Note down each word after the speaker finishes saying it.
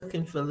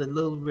looking for the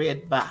little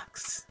red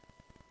box.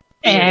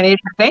 And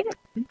it's there.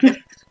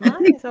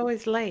 Mine is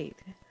always late.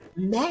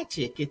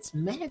 Magic. It's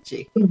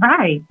magic.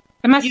 Right.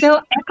 Am I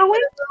still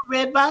echoing?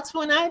 Red box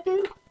when I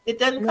do? It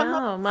doesn't come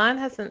up? No, mine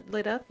hasn't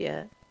lit up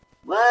yet.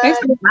 What? I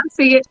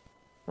see it.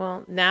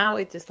 Well, now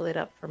it just lit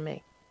up for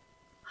me.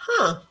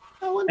 Huh.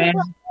 I wonder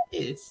what that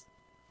is.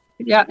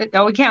 Yeah.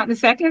 Are we counting the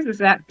seconds? Is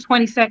that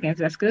 20 seconds?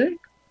 That's good.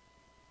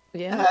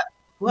 Yeah.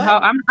 What? No,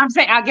 I'm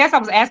saying. I guess I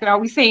was asking. Are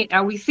we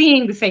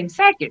seeing the same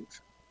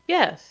seconds?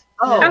 Yes.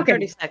 Oh, No, okay.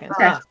 30 seconds.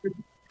 Okay.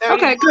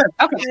 Okay. Good.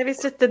 Okay. Maybe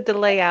it's just the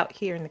delay out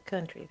here in the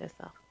country. That's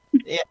all.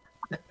 Yeah.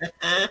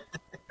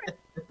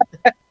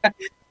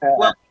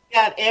 Well, we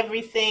got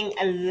everything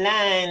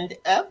lined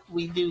up.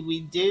 We do.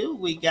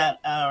 We got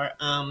our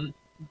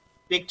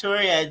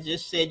Victoria. I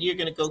just said you're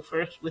going to go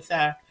first with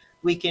our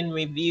weekend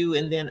review,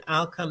 and then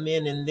I'll come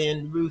in, and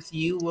then Ruth,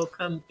 you will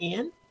come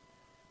in.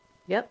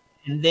 Yep.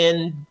 And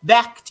then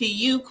back to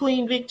you,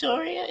 Queen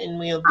Victoria, and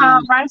we'll do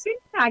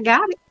I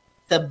got it.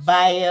 the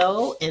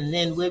bio, and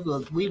then we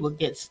will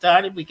get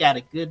started. We got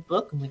a good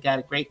book, and we got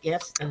a great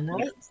guest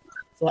tonight.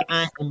 So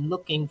I am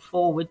looking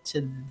forward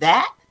to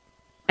that.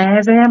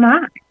 As am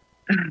I.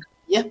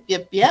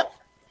 Yep.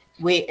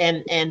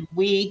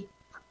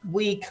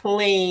 We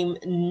claim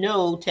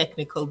no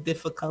technical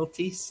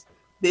difficulties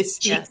this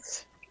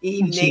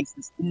evening.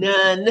 Jesus.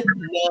 None.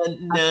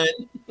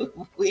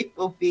 We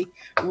will be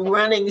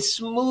running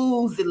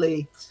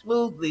smoothly.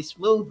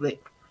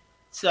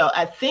 So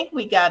I think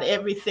we got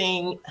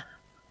everything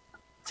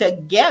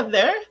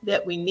together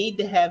that we need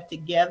to have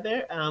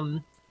together.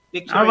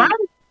 Victoria, All right.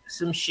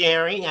 some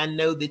sharing. I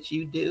know that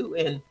you do,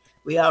 and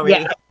we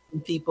already have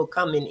some people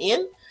coming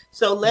in.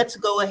 So let's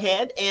go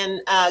ahead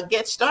and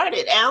get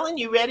started. Alan,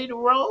 you ready to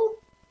roll?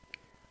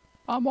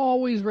 I'm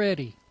always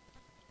ready.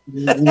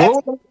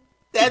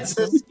 That's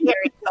a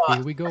scary thought.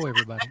 Here we go,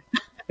 everybody.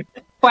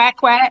 Quack,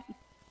 quack.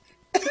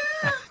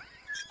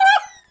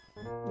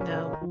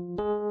 No.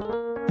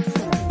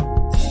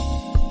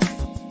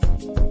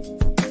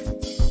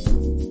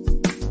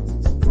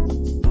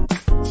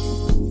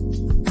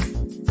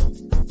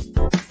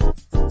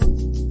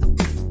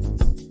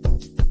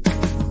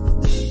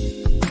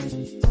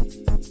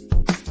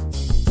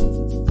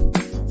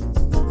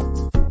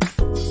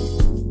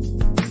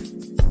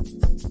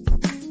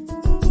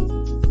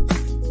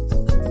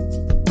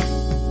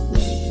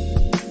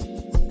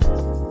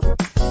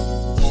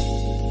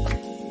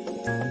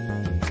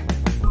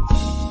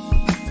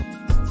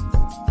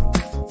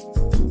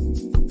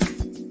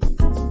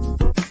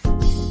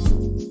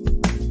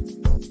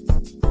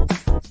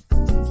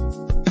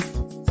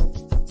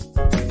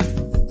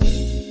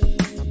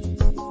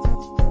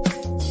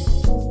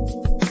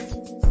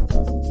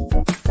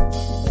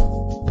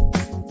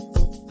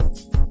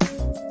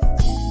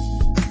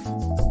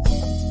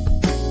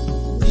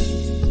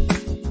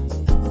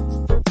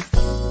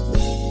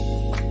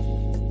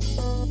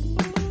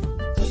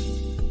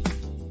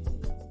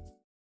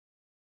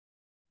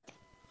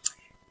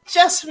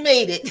 Just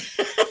made it.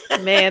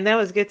 Man, that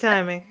was good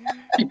timing.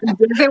 Yes,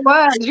 it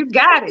was. You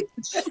got it.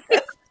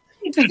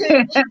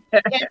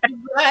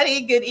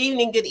 Everybody, good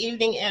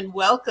evening, and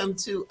welcome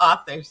to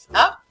Authors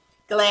Up.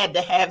 Glad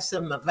to have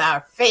some of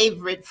our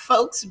favorite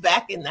folks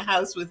back in the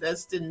house with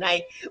us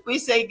tonight. We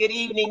say good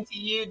evening to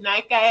you,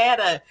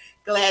 Nikayetta.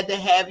 Glad to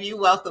have you.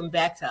 Welcome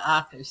back to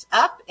Authors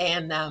Up.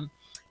 And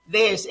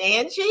there's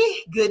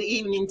Angie. Good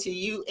evening to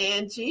you,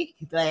 Angie.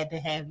 Glad to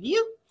have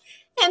you.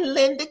 And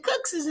Linda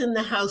Cooks is in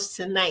the house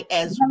tonight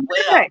as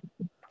well.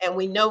 And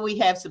we know we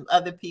have some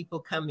other people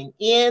coming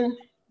in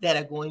that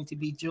are going to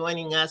be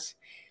joining us.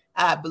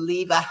 I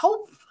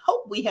hope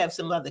we have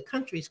some other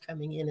countries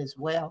coming in as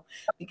well,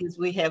 because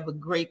we have a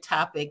great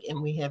topic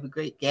and we have a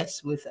great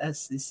guest with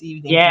us this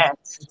evening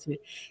to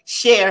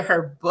share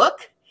her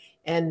book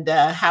and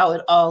how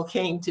it all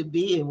came to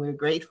be. And we're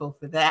grateful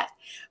for that.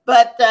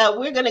 But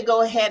we're going to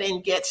go ahead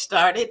and get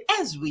started,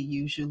 as we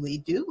usually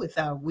do, with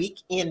our week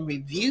in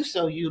review,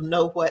 so you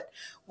know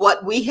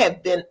what we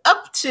have been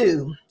up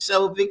to.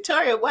 So,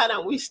 Victoria, why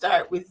don't we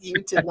start with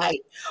you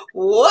tonight?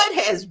 What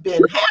has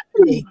been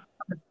happening?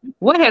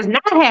 What has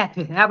not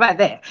happened? How about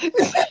that?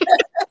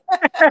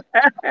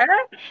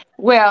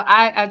 Well,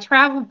 I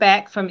traveled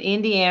back from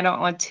Indiana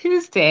on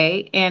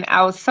Tuesday, and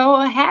I was so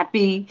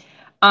happy.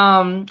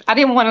 I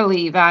didn't want to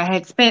leave. I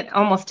had spent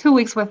almost 2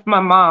 weeks with my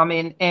mom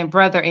and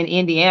brother in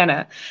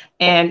Indiana,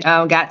 and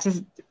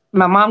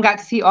my mom got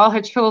to see all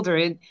her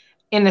children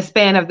in the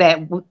span of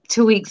that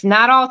 2 weeks,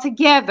 not all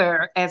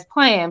together as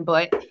planned,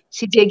 but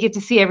she did get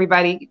to see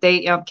everybody.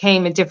 They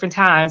came at different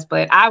times,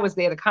 but I was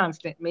there the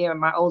constant, me and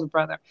my older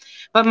brother.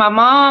 But my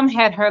mom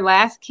had her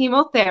last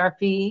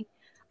chemotherapy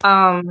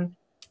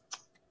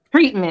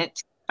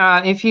treatment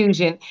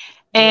infusion,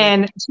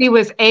 and she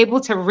was able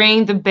to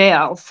ring the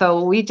bell.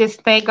 So we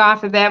just thank God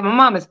for that. My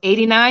mom is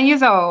 89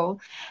 years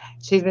old.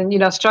 She's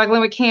been,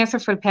 struggling with cancer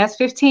for the past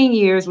 15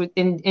 years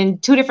in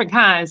two different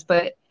kinds,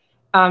 but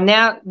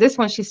now this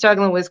one she's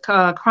struggling with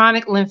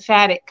chronic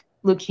lymphatic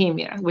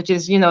leukemia, which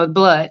is,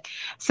 blood.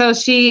 So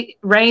she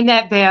rang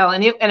that bell,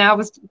 and I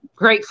was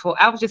grateful.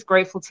 I was just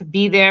grateful to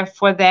be there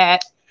for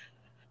that.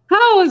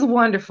 Oh, it was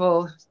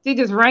wonderful. She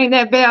just rang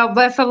that bell,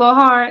 bless her little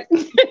heart.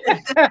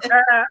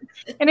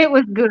 And it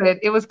was good.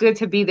 It was good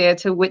to be there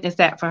to witness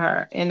that for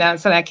her. And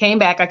so I came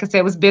back. Like I said,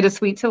 it was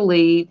bittersweet to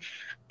leave.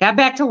 Got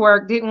back to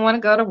work. Didn't want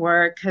to go to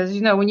work because,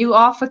 when you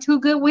off for 2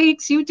 good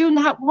weeks, you do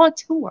not want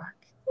to work.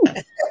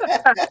 So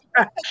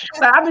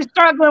I've been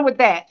struggling with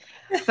that.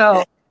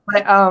 So,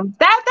 but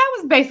that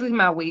was basically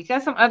my week.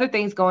 There's some other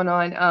things going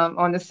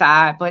on the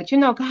side, but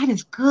God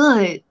is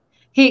good.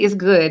 He is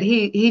good.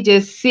 He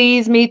just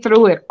sees me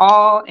through it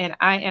all, and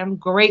I am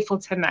grateful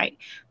tonight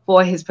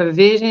for His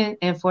provision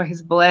and for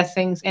His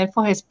blessings and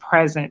for His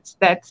presence.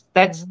 That's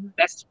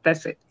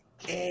it.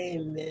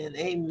 Amen.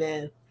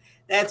 Amen.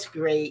 That's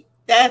great.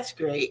 That's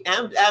great.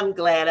 I'm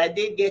glad I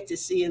did get to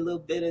see a little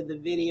bit of the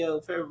video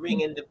of her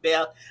ringing the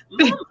bell.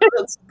 Mama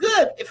looks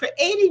good for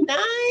 89.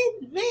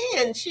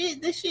 Man,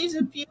 she's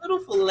a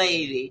beautiful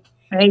lady.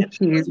 Thank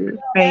you.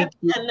 Thank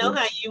you. I know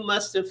how you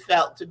must have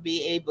felt to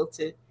be able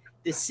to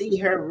see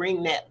her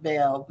ring that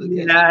bell.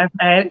 Because Yeah,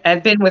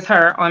 I've been with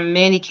her on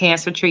many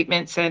cancer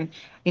treatments, and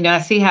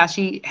I see how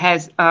she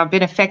has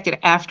been affected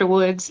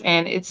afterwards,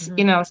 and it's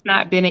it's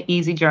not been an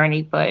easy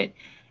journey, but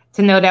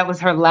to know that was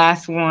her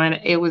last one,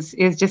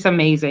 it's just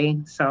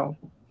amazing. So,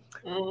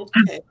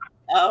 okay,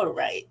 all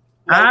right.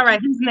 Well, all right.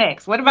 Who's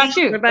next? What about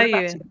you? What about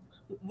you?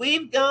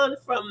 We've gone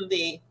from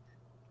the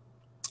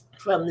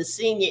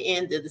senior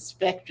end of the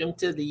spectrum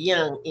to the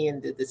young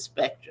end of the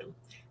spectrum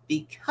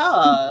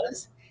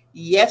because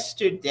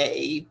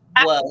yesterday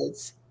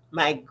was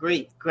my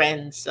great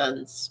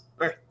grandson's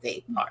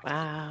birthday party.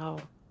 Wow.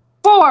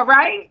 4,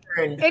 right?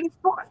 Turned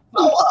 84.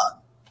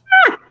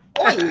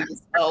 4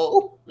 years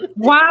old.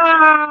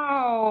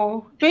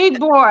 Wow, big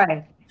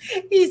boy.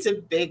 He's a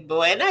big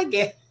boy, and I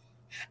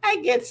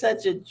get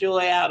such a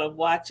joy out of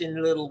watching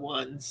little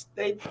ones.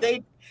 They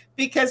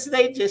because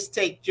they just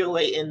take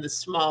joy in the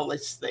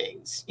smallest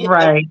things.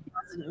 Right. It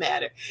doesn't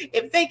matter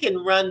if they can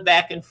run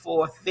back and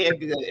forth. They're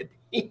good.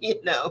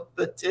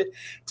 But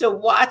to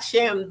watch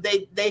him,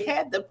 they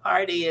had the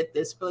party at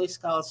this place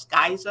called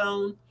Sky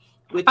Zone,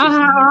 which is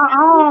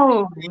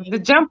the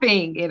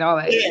jumping and all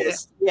that.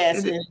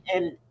 Yes,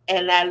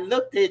 and I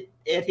looked at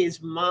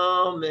his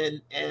mom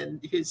and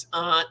his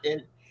aunt,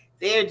 and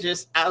they're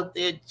just out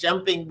there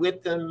jumping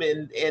with them,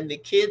 and the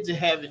kids are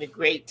having a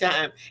great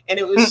time. And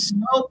it was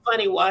so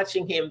funny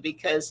watching him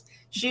because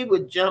she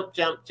would jump,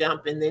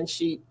 and then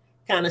she'd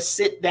kind of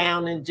sit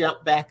down and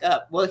jump back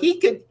up. Well, he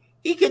could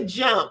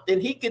jump and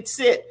he could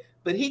sit,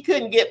 but he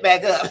couldn't get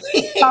back up.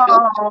 He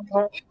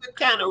would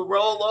kind of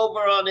roll over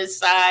on his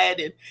side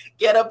and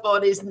get up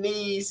on his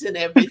knees and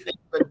everything.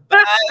 But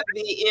by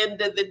the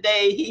end of the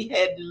day, he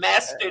had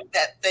mastered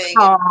that thing.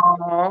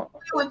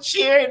 We were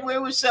cheering. We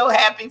were so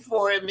happy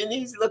for him. And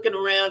he's looking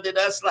around at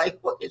us like,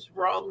 what is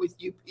wrong with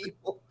you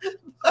people?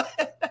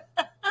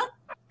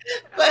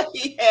 But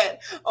he had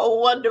a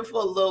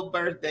wonderful little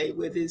birthday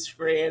with his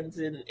friends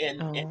and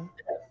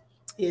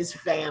his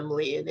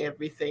family and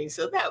everything.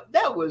 So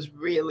that was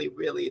really,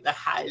 really the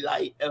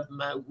highlight of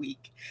my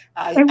week.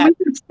 You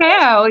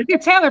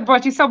could tell it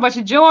brought you so much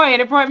joy,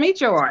 and it brought me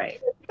joy.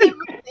 It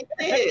really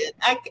did.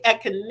 I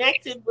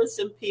connected with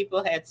some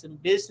people, had some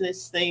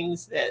business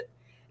things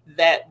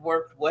that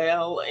worked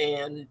well,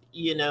 and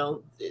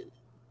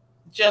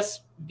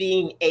just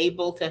being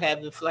able to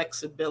have the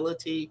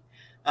flexibility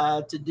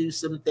to do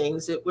some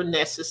things that were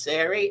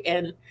necessary,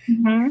 and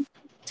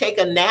take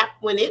a nap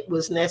when it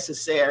was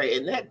necessary,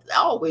 and that's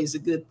always a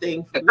good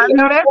thing for me. I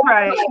know that's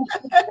right.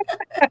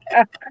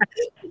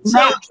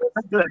 So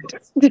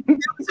it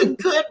was a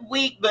good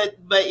week,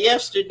 but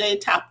yesterday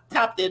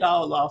topped it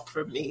all off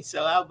for me.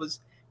 So I was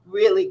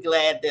really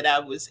glad that I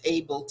was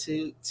able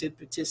to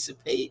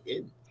participate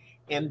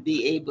and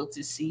be able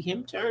to see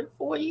him turn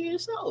 4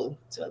 years old.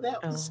 So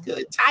that was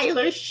good.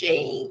 Tyler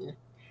Shane,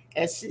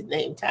 that's his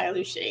name,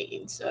 Tyler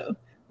Shane. So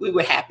we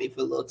were happy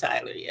for little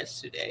Tyler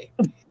yesterday.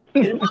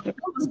 And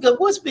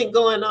what's been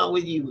going on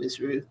with you, Miss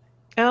Ruth?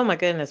 Oh my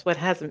goodness, what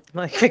hasn't,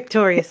 like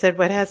Victoria said,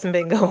 what hasn't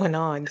been going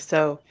on?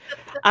 So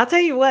I'll tell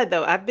you what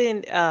though, I've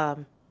been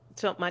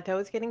so my toe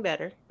is getting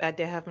better. I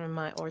did have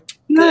my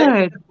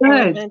good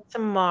appointment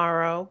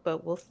tomorrow,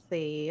 but we'll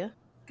see.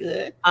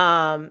 Good.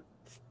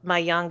 My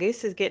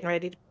youngest is getting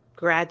ready to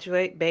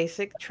graduate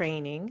basic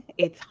training.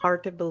 It's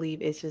hard to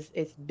believe it's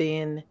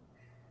been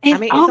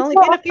it's only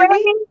been a few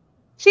weeks.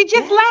 She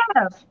just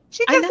left.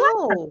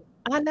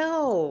 I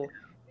know.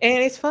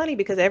 And it's funny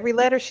because every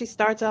letter she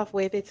starts off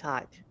with, it's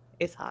hot.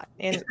 It's hot.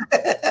 And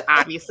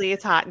obviously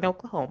it's hot in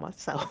Oklahoma.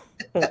 So,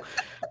 but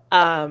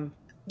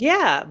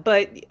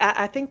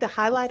I think the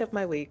highlight of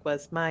my week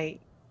was my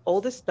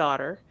oldest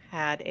daughter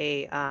had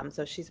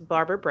so she's a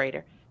barber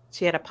braider.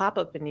 She had a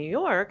pop-up in New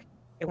York.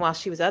 And while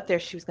she was up there,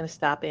 she was going to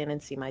stop in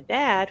and see my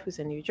dad, who's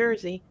in New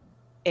Jersey.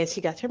 And she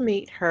got to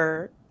meet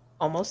her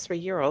almost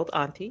 3-year-old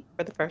auntie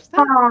for the first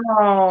time.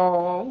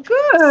 Oh,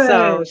 good.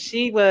 So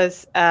she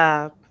was,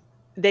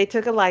 they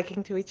took a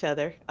liking to each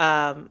other.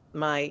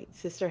 My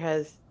sister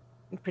has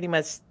pretty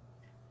much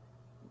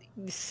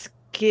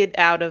skid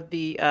out of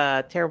the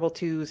terrible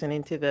twos and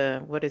into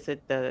the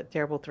the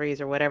terrible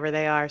threes or whatever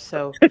they are.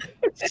 So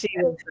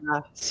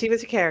she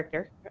was a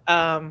character,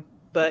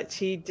 but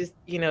she just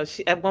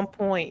she at one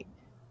point,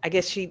 I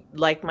guess she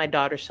liked my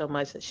daughter so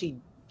much that she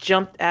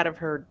jumped out of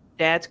her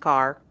dad's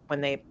car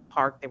when they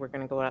parked. They were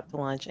going to go out to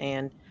lunch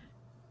and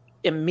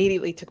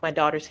immediately took my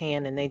daughter's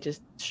hand and they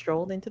just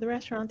strolled into the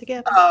restaurant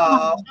together.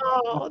 Oh,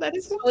 Oh, that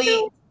is so sweet.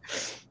 cute.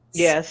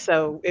 Yeah,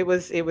 so it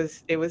was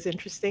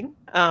interesting,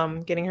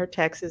 getting her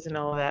texts and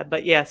all of that.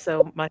 But yeah,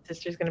 so my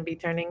sister's gonna be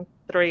turning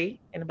 3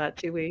 in about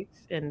 2 weeks,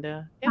 and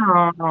yeah.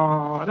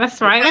 Oh, that's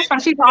right. That's why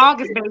she's an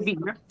August baby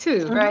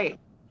too, Mhm. right?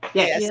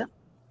 Yes. Yeah.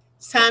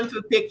 It's time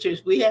for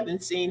pictures. We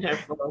haven't seen her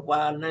for a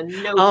while, and I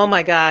know. Oh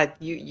my God,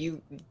 you'll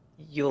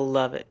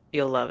love it.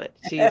 You'll love it.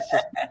 She is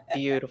just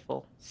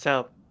beautiful.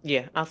 So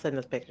yeah, I'll send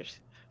those pictures.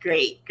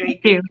 Great,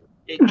 great, Thank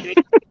great, great.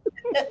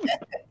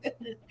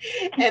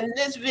 And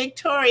Miss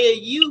Victoria,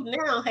 you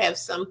now have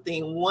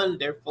something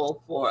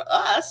wonderful for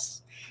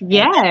us.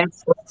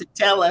 Yes. To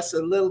tell us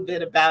a little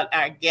bit about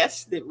our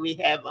guests that we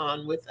have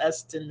on with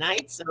us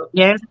tonight. So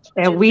Yes,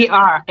 and we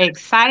are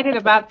excited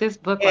about this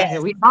book right Yes.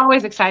 here. We're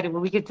always excited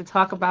when we get to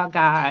talk about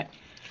God.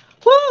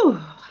 Woo!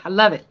 I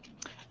love it.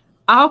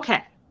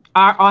 Okay.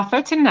 Our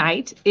author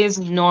tonight is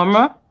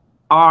Norma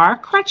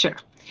Crutcher,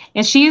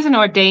 and she is an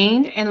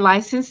ordained and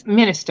licensed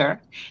minister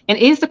and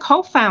is the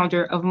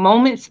co-founder of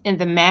Moments in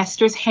the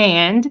Master's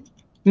Hand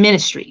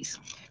Ministries,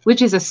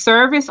 which is a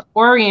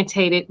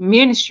service-oriented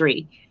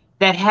ministry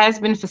that has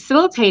been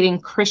facilitating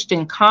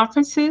Christian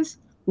conferences,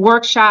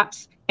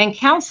 workshops, and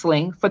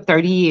counseling for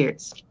 30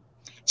 years.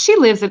 She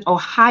lives in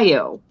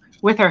Ohio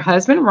with her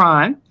husband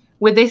Ron,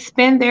 where they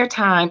spend their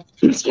time,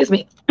 excuse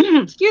me,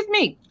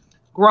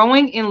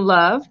 growing in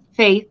love,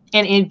 faith,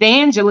 and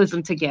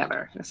evangelism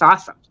together. That's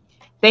awesome.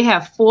 They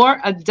have 4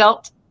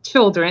 adult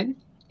children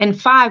and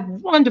 5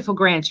 wonderful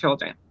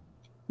grandchildren.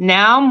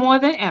 Now more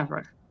than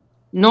ever,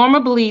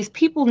 Norma believes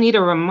people need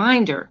a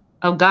reminder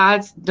of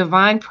God's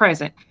divine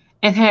presence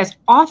and has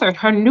authored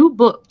her new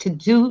book to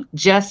do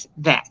just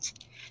that.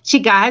 She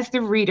guides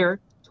the reader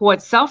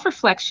towards self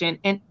reflection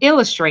and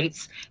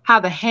illustrates how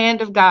the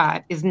hand of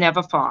God is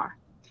never far.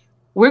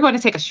 We're going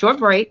to take a short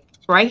break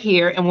right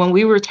here. And when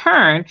we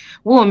return,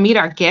 we'll meet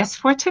our guest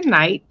for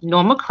tonight,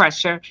 Norma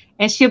Crutcher,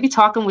 and she'll be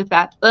talking with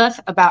us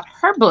about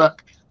her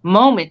book,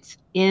 Moments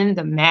in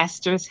the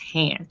Master's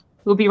Hand.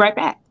 We'll be right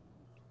back.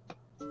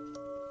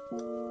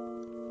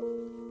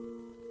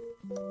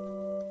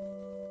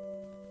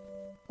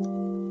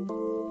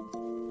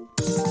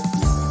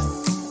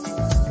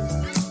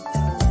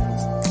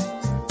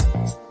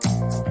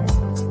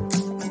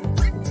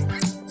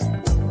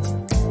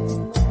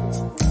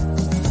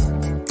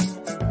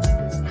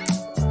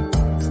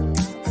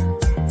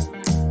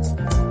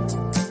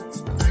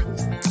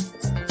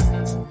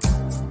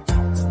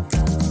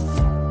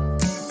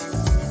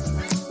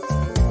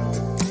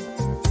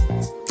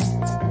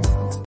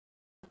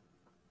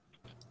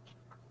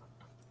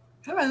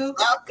 Hello.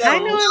 Hi,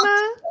 welcome.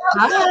 Norma.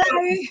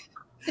 Hi.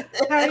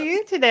 How are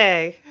you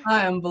today?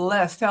 I am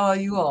blessed. How are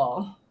you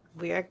all?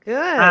 We are good.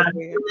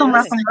 We are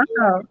Welcome, good.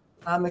 welcome.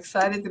 I'm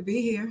excited to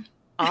be here.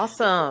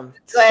 Awesome.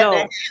 Glad to So,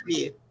 have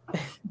you.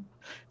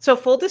 so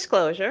full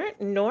disclosure,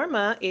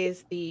 Norma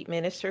is the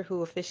minister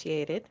who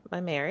officiated my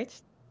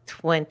marriage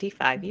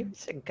 25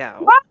 years ago.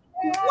 What?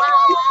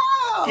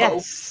 Wow.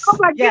 Yes. Oh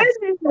my Yes.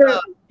 goodness.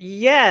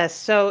 Yes.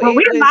 So Well, it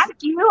we was. like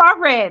you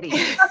already.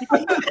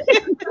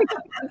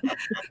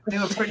 They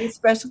were a pretty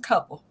special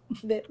couple.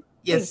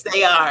 Yes,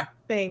 they are.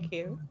 Thank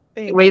you.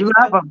 Thank We you.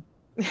 love them.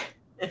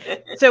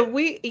 So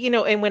we,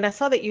 and when I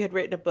saw that you had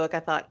written a book, I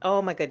thought,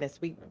 oh my goodness,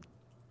 we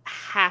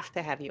have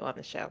to have you on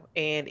the show.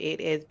 And it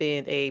has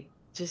been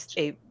just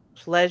a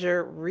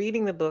pleasure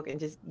reading the book and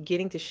just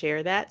getting to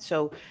share that.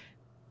 So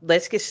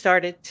let's get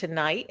started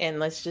tonight and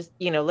let's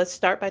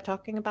start by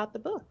talking about the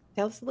book.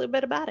 Tell us a little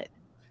bit about it.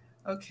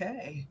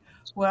 Okay.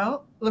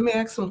 Well, let me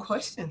ask some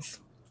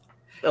questions.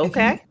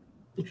 Okay.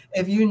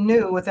 If you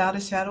knew without a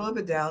shadow of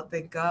a doubt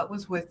that God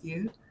was with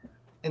you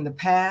in the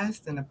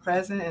past, in the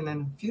present, and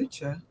in the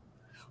future,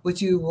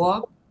 would you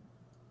walk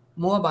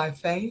more by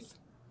faith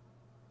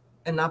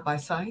and not by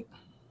sight?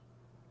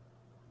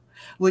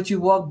 Would you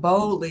walk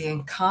boldly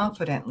and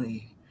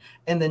confidently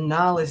in the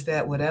knowledge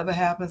that whatever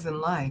happens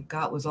in life,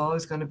 God was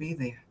always going to be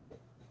there?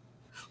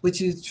 Would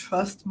you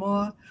trust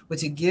more?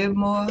 Would you give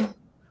more?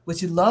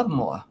 Would you love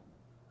more?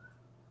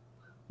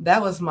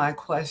 That was my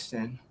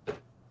question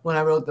when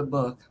I wrote the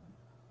book.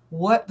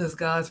 What does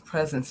God's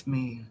presence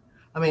mean?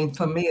 I mean,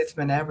 for me, it's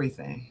been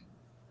everything.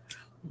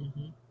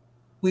 Mm-hmm.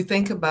 We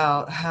think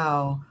about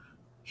how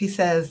he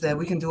says that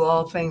we can do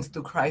all things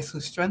through Christ who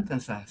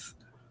strengthens us.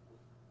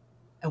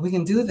 And we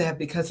can do that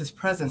because his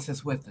presence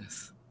is with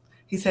us.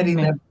 He said he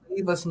never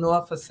leave us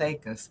nor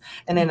forsake us.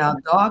 And in our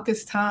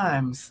darkest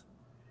times,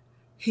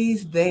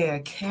 he's there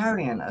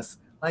carrying us,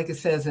 like it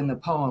says in the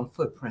poem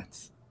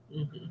Footprints.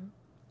 Mm-hmm.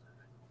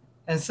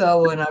 And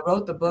so when I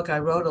wrote the book, I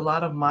wrote a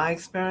lot of my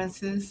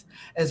experiences,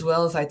 as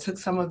well as I took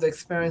some of the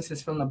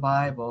experiences from the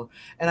Bible.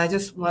 And I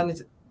just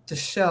wanted to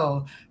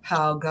show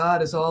how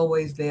God is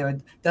always there.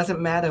 It doesn't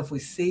matter if we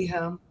see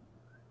him,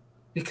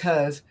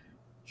 because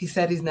he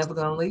said he's never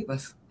going to leave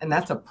us. And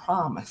that's a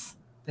promise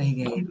that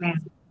he gave.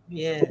 Amen.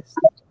 Yes.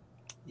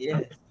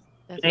 Yes.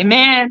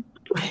 Amen.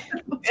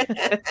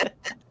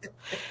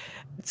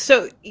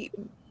 So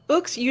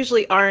books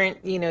usually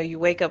aren't, you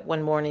wake up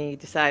one morning, you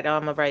decide, oh,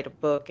 I'm gonna write a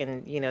book,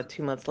 and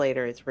 2 months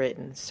later it's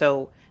written.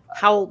 So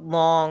how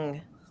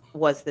long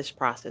was this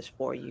process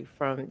for you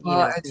from,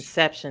 Well,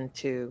 conception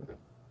to?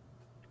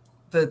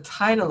 the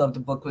title of the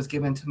book was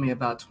given to me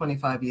about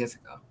 25 years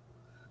ago.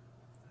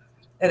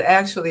 And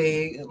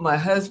actually, my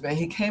husband,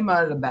 he came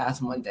out of the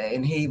bathroom one day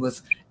and he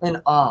was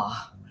in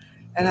awe.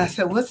 And I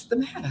said, what's the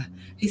matter?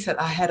 He said,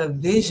 I had a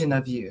vision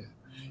of you.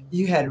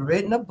 You had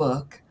written a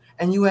book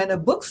and you had a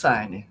book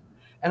signing.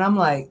 And I'm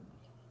like,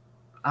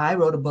 I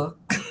wrote a book.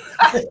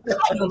 I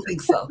don't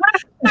think so.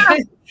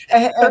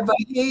 But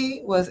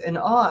he was in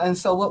awe. And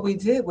so what we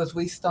did was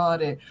we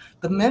started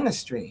the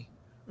ministry,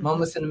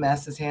 Moments in the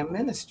Master's Hand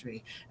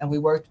Ministry. And we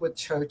worked with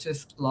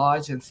churches,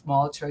 large and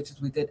small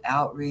churches. We did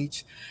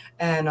outreach.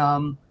 And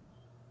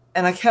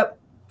I kept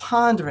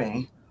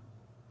pondering,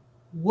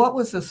 what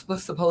was this book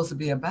supposed to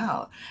be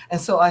about?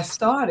 And so I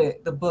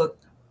started the book,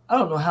 I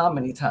don't know how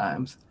many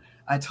times.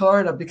 I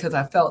tore it up because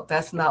I felt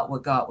that's not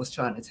what God was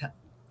trying to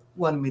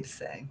wanted me to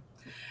say.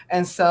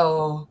 And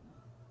so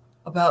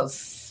about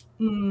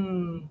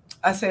 10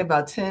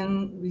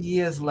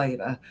 years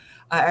later,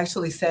 I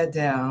actually sat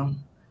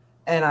down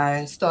and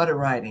I started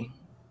writing.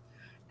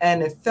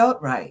 And it felt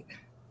right,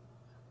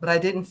 but I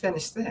didn't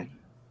finish then.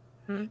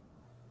 Mm-hmm.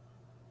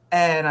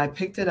 And I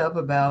picked it up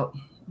about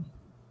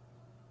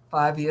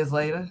 5 years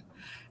later,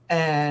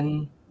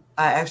 and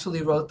I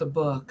actually wrote the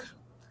book,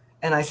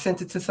 and I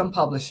sent it to some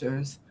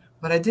publishers,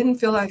 but I didn't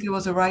feel like it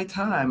was the right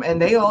time, and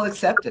they all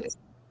accepted it.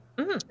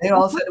 Mm-hmm. They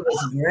all said it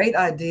was a great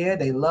idea.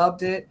 They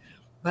loved it,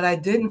 but I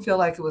didn't feel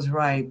like it was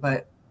right.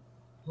 But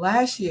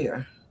last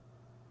year,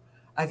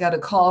 I got a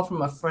call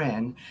from a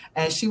friend,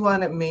 and she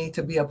wanted me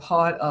to be a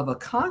part of a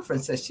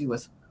conference that she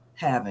was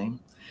having.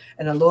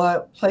 And the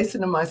Lord placed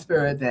it in my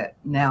spirit that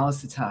now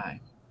is the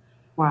time.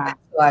 Wow.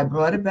 So I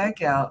brought it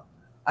back out.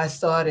 I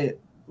started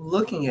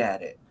looking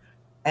at it,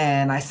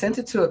 and I sent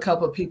it to a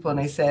couple of people, and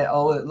they said,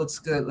 oh, it looks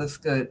good, looks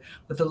good.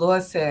 But the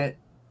Lord said,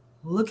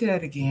 look at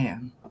it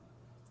again.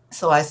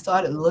 So I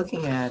started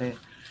looking at it.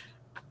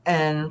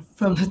 And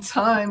from the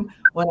time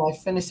when I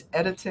finished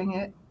editing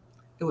it,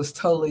 it was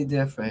totally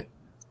different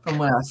from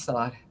when I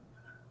saw it.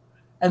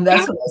 And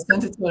that's when I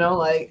sent it to her. I'm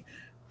like,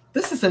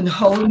 this is a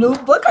whole new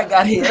book I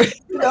got here.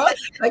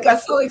 I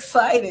got so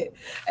excited.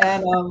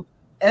 And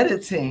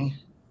editing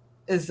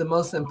is the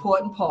most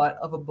important part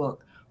of a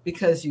book,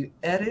 because you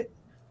edit,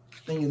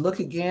 then you look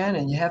again,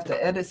 and you have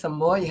to edit some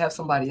more. You have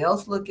somebody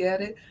else look at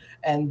it,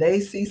 and they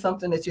see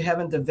something that you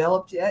haven't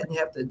developed yet, and you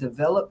have to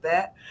develop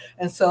that.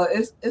 And so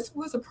it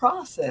was a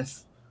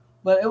process,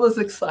 but it was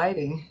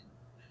exciting.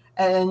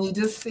 And you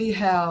just see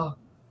how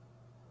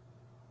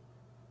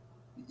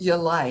your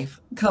life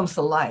comes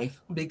to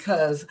life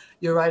because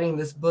you're writing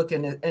this book,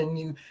 and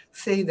you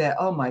see that,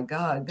 oh my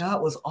God,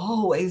 God was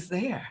always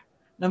there,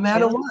 no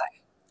matter what.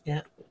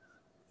 Yeah.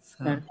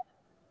 So.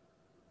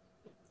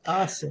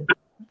 Awesome.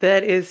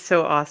 That is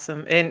so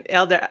awesome. And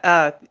Elder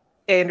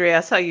Andrea,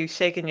 I saw you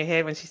shaking your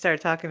head when she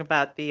started talking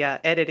about the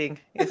editing.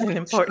 Isn't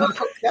important?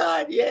 Oh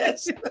God,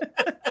 yes.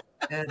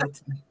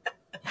 Editing.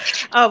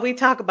 Oh, we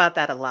talk about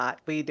that a lot.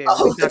 We do.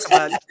 We talk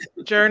about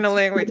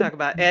journaling. We talk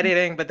about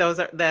editing, but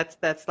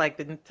that's like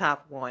the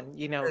top one.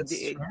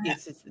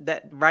 It's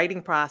that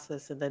writing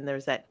process, and then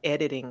there's that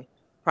editing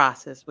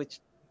process,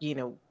 which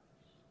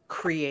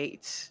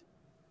creates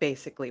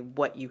basically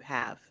what you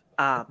have,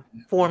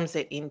 forms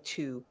it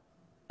into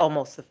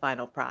almost the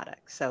final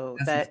product. So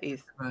that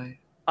is right.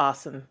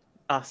 Awesome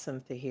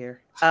to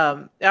hear.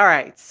 All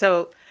right,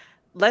 so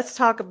let's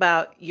talk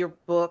about your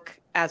book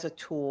as a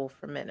tool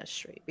for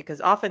ministry,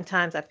 because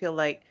oftentimes I feel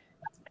like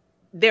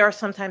there are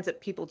some times that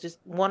people just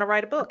want to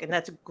write a book, and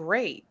that's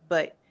great,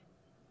 but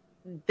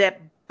that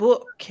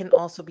book can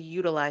also be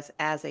utilized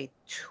as a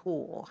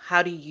tool.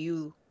 How do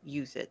you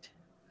use it?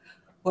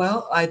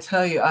 Well, I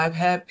tell you, I've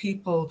had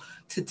people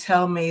to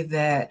tell me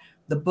that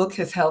the book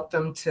has helped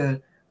them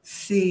to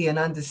see and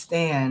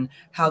understand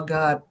how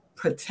God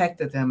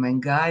protected them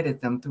and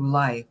guided them through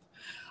life.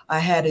 I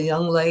had a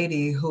young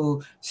lady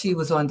who, she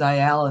was on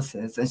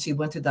dialysis, and she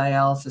went to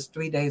dialysis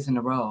 3 days in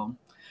a row.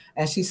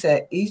 And she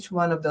said each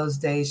one of those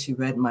days she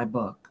read my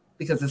book,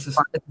 because it's a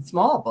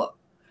small book.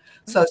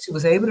 So she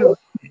was able to read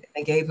it,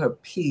 and it gave her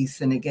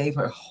peace, and it gave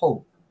her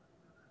hope.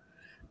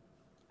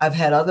 I've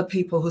had other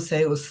people who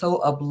say it was so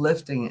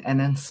uplifting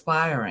and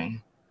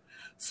inspiring.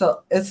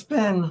 So it's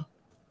been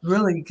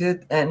really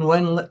good. And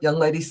one young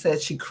lady said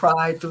she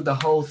cried through the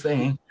whole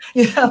thing.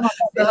 So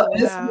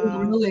it's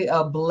been really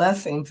a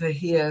blessing to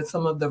hear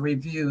some of the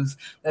reviews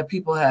that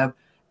people have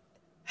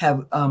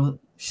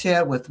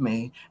shared with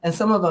me. And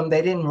some of them,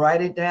 they didn't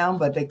write it down,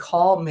 but they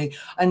called me.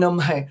 I know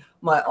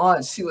my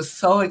aunt, she was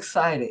so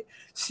excited.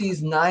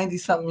 She's 90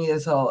 something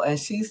years old. And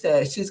she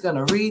said she's going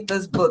to read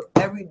this book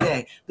every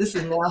day. This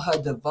is now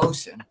her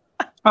devotion.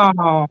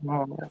 Oh,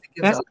 It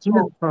gives that's her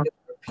hope, beautiful. it gives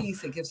her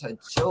peace, it gives her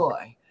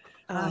joy.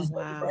 I Oh, said,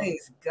 wow.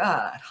 praise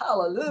God.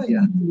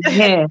 Hallelujah.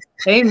 Yes.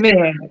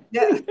 Amen.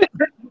 Yeah.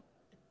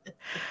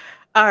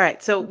 All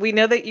right. So we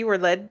know that you were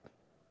led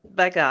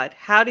by God.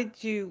 How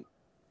did you,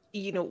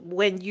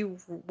 when you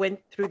went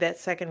through that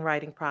second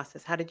writing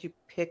process, how did you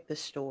pick the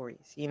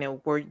stories?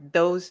 Were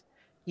those,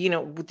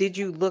 did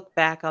you look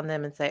back on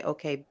them and say,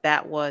 okay,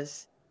 that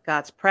was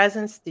God's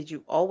presence? Did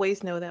you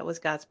always know that was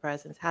God's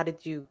presence? How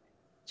did you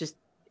just,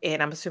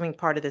 and I'm assuming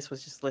part of this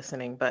was just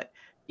listening, but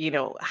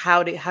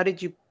how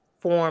did you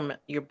form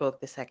your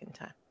book the second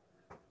time?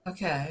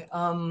 Okay.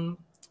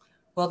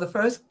 Well, the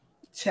first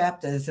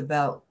chapter is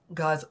about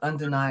God's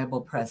undeniable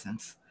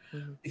presence,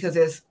 Mhm.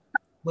 because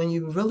when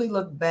you really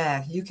look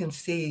back, you can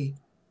see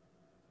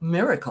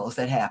miracles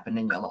that happen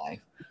in your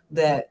life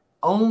that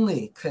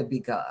only could be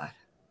God.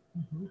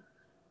 Mhm.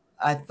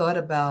 I thought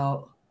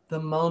about the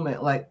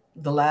moment, like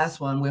the last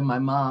one when my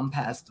mom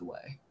passed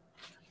away.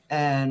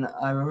 And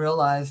I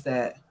realized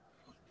that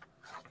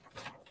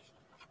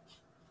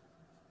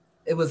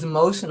it was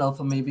emotional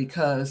for me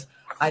because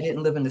I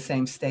didn't live in the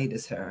same state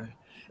as her.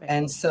 Right.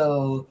 And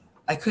so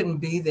I couldn't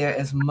be there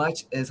as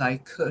much as I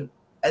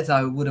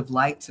would have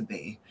liked to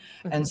be.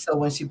 And Mhm. so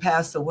when she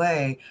passed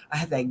away, I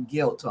had that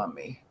guilt on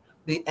me.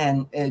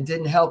 And it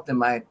didn't help that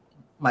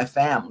my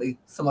family,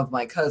 some of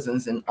my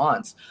cousins and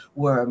aunts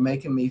were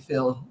making me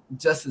feel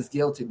just as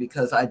guilty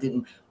because I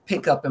didn't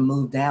pick up and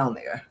move down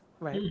there.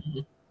 Right.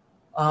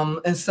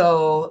 And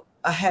so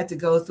I had to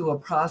go through a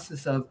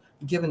process of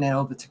giving that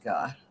over to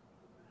God,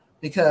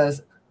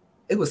 because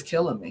it was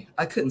killing me.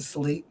 I couldn't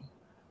sleep.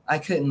 I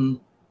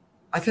couldn't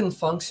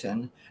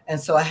function. And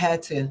so I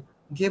had to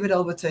give it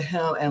over to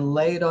him and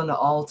lay it on the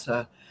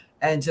altar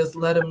and just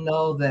let him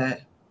know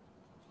that,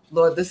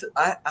 Lord,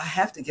 I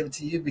have to give it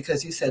to you,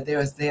 because you said there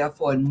is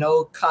therefore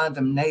no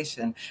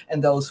condemnation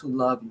in those who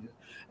love you.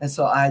 And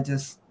so I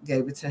just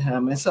gave it to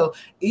him. And so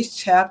each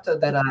chapter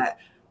that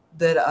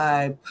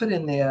I put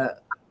in there,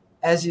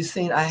 as you've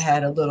seen, I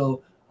had a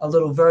little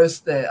verse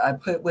that I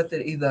put with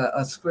it, either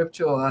a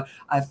scripture or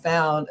I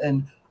found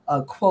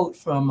a quote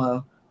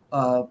from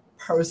a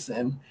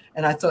person,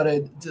 and I thought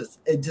it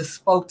just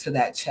spoke to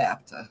that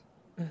chapter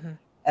Mhm.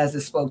 as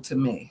it spoke to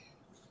me.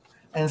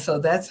 And so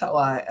that's how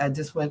I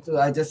just went through.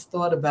 I just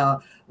thought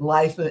about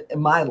life, in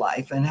my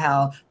life, and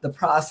how the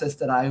process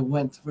that I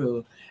went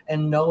through,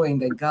 and knowing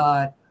that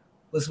God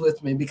was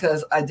with me,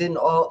 because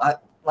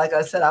like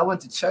I said, I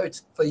went to church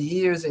for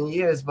years and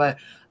years, but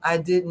I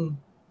didn't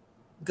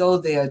go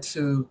there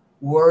to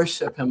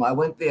worship him. I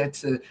went there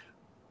to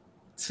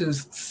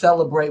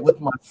celebrate with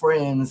my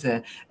friends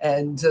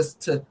and just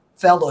to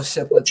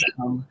fellowship with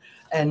them.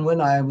 And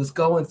when I was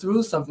going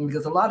through something,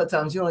 because a lot of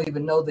times you don't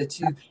even know that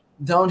you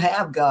don't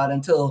have God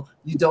until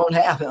you don't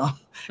have him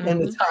in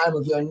the Mhm. time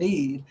of your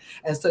need.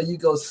 And so you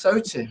go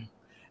searching.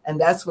 And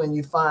that's when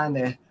you find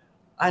that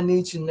I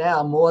need you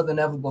now more than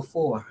ever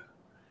before.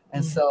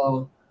 And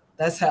so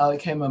that's how it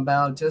came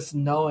about, just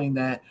knowing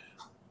that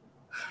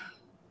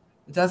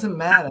it doesn't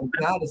matter.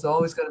 God is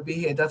always going to be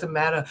here. It doesn't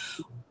matter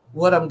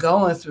what I'm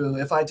going through.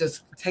 If I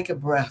just take a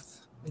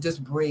breath and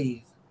just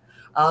breathe,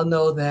 I'll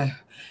know that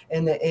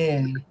in the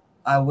end,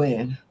 I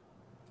win.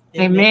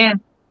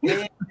 Amen.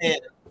 Amen.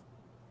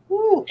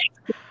 Woo.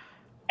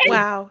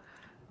 Wow.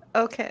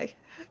 Okay.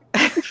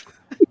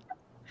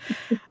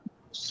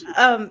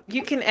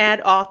 You can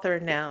add author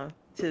now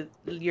to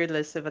your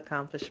list of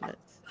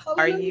accomplishments.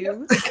 Are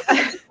Hallelujah. you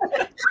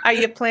are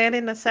you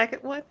planning a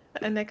second one,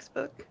 a next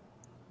book?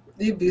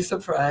 You'd be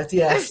surprised.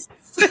 Yes.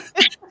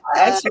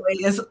 Actually,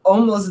 it's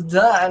almost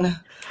done.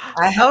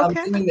 I'm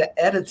Okay. doing the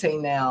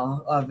editing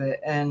now of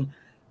it. And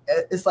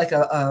it's like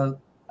a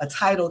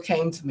title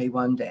came to me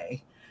one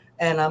day.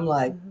 And I'm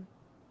like, Mhm.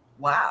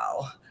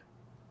 wow.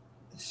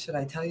 Should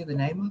I tell you the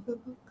name of the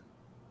book?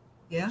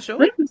 Yeah.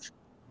 Sure.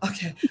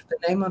 Okay. The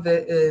name of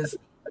it is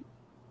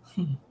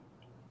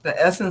The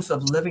Essence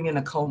of Living in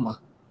a Coma.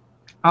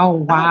 Oh, Oh,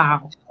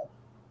 wow.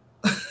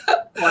 well,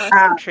 that's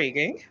Wow.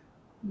 intriguing.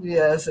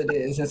 Yes, it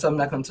is. And so I'm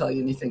not going to tell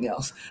you anything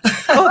else.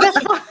 Oh, that's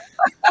fine.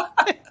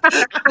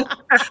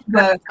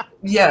 But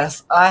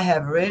yes, I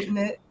have written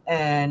it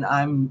and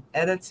I'm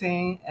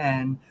editing,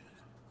 and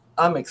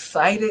I'm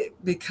excited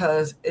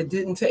because it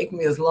didn't take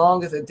me as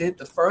long as it did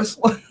the first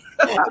one.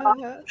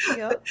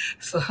 Yep.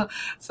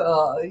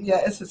 So,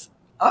 yeah,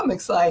 I'm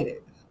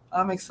excited.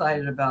 I'm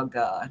excited about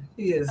God.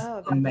 He is Oh,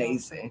 that's awesome.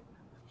 amazing.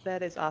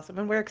 That is awesome.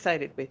 And we're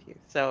excited with you.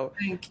 So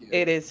Thank you.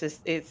 it is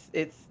just it's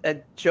a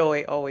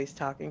joy always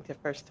talking to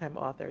first time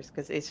authors,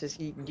 because it's just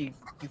you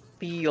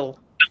feel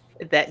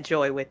that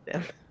joy with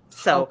them.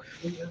 So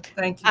Hallelujah.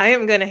 Thank you. I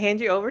am going to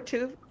hand you over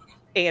to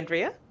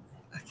Andrea.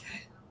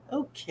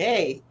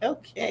 Okay.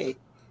 Okay.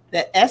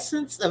 The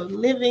essence of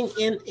living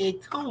in a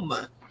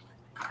coma.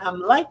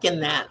 I'm liking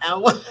that. I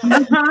want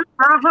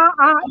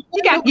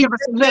You got to give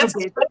us a little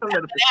bit, just a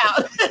little bit.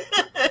 out.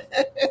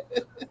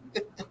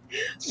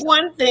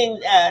 One thing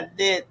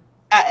that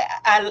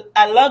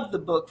I love the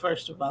book.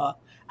 First of all,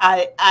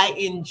 I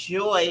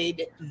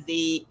enjoyed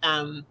the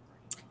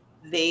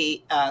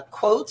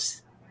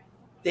quotes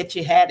that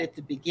you had at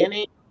the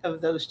beginning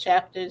of those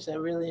chapters. I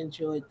really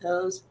enjoyed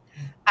those.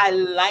 I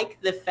like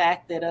the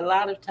fact that a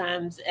lot of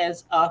times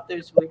as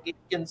authors we get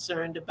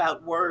concerned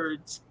about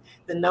words,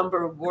 the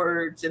number of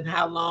words and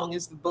how long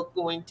is the book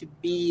going to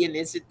be and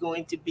is it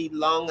going to be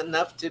long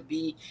enough to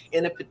be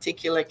in a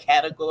particular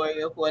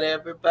category or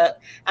whatever. But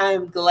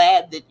I'm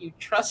glad that you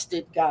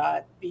trusted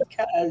God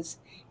because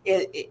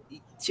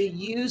to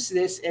use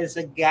this as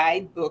a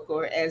guidebook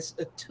or as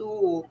a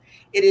tool,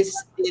 it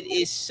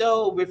is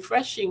so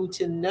refreshing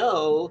to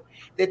know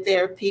that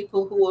there are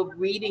people who are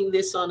reading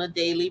this on a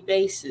daily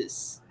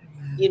basis,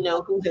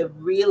 who have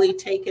really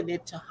taken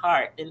it to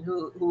heart and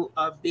who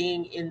are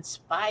being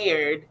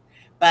inspired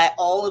by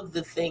all of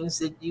the things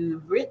that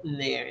you've written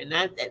there. And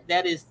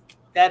that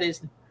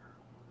is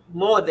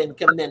more than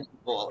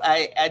commendable.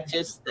 I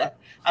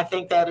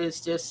think that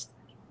is just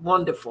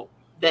wonderful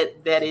that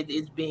it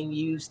is being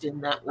used in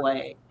that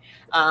way.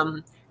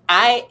 Um,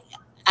 I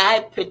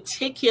I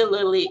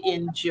particularly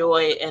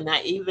enjoy, and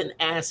I even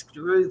asked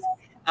Ruth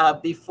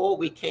before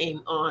we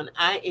came on.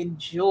 I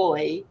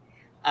enjoy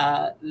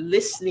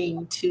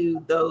listening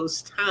to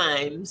those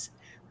times,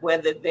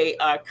 whether they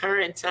are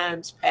current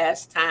times,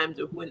 past times,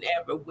 or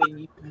whenever, when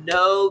you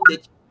know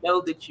that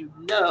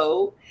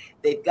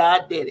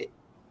God did it,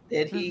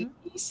 that he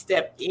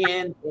stepped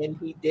in and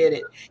he did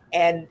it.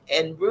 And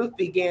Ruth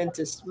began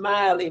to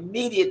smile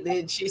immediately,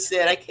 and she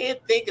said, I can't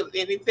think of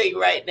anything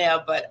right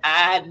now, but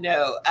I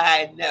know.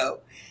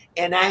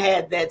 And I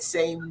had that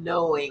same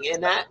knowing.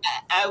 And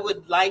I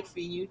would like for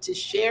you to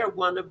share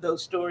one of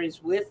those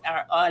stories with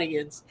our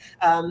audience.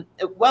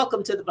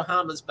 Welcome to the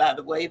Bahamas, by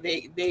the way.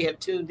 They have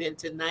tuned in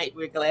tonight.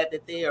 We're glad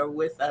that they are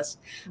with us.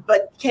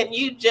 But can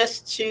you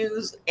just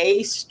choose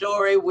a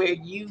story where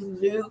you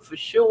knew for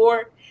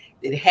sure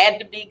that it had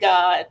to be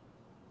God?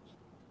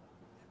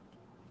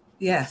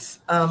 Yes.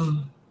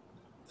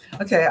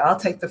 Okay, I'll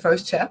take the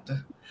first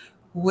chapter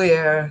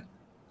where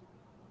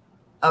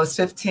I was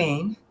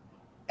 15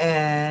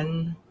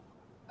 and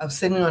I was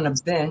sitting on a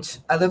bench.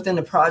 I lived in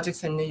the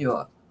projects in New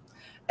York,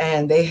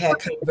 and they had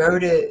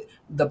converted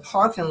the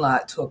parking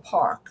lot to a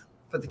park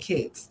for the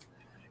kids.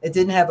 It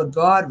didn't have a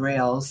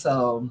guardrail,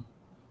 so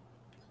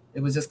it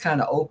was just kind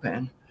of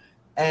open.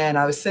 And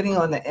I was sitting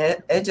on the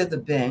edge of the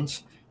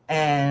bench,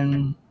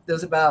 and there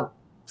was about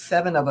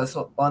 7 of us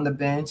on the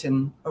bench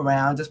and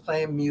around just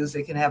playing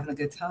music and having a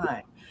good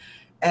time.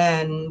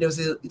 And there was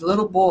a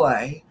little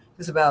boy, he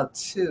was about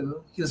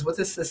 2. He was with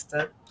his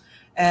sister,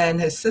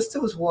 and his sister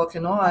was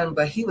walking on,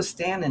 but he was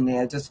standing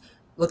there just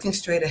looking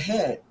straight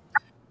ahead.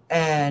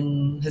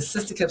 And his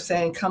sister kept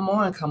saying, come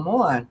on, come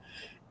on.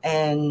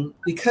 And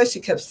because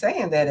she kept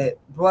saying that, it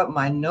brought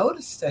my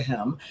notice to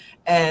him.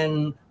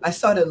 And I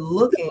started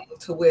looking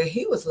to where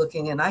he was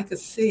looking, and I could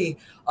see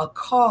a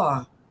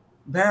car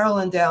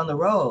barreling down the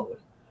road.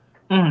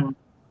 Mm.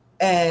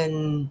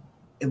 And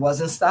it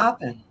wasn't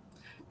stopping.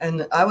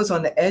 And I was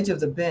on the edge of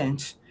the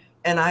bench,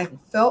 and I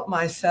felt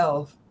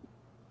myself,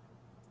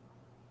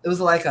 it was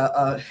like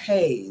a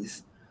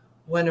haze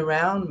went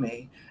around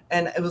me.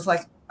 And it was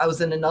like I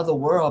was in another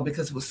world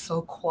because it was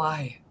so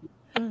quiet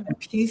and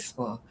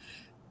peaceful.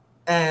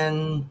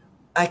 And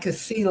I could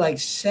see like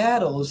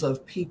shadows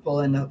of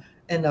people in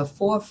the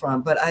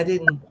forefront, but I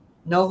didn't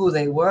know who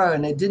they were,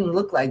 and it didn't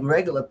look like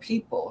regular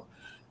people.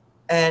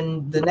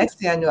 And the next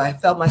thing I knew, I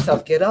felt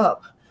myself get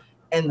up,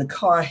 and the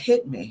car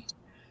hit me.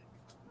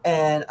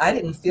 And I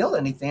didn't feel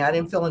anything. I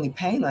didn't feel any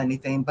pain or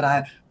anything, but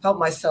I felt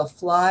myself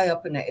fly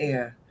up in the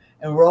air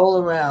and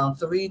roll around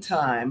 3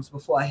 times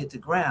before I hit the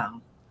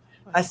ground.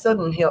 I still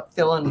didn't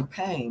feel any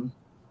pain.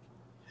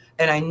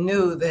 And I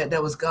knew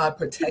that was God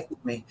protecting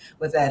me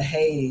with that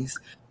haze.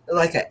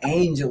 Like an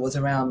angel was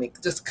around me,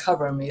 just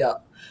covering me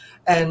up.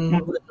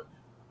 And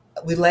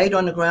we laid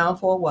on the ground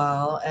for a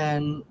while,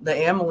 and the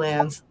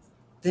ambulance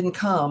didn't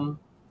come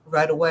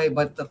right away,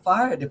 but the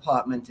fire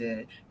department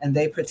did, and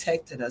they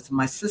protected us.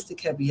 My sister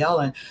kept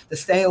yelling to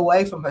stay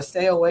away from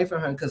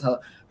her, because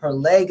her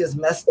leg is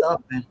messed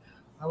up. And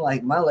I'm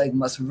like, my leg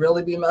must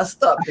really be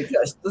messed up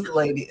because this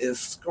lady is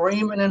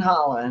screaming and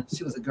hollering.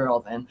 She was a girl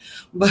then.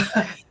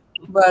 But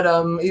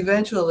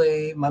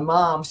eventually my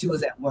mom, she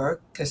was at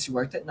work because she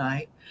worked at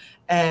night,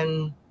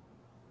 and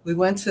we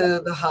went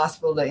to the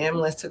hospital. The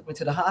ambulance took me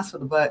to the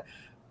hospital, but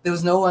there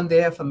was no one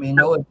there for me,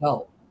 no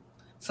adult.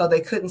 So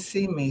they couldn't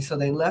see me. So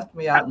they left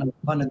me out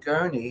on a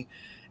gurney,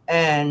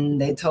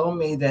 and they told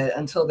me that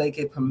until they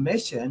get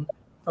permission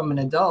from an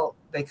adult,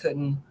 they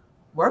couldn't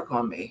work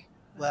on me.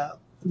 Wow.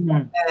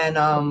 And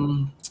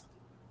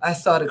I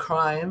started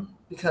crying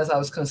because I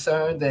was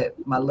concerned that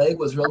my leg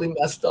was really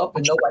messed up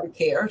and nobody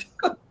cared.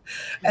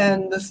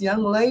 And this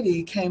young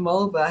lady came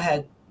over. I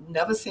had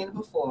never seen her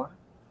before.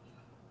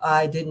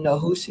 I didn't know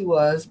who she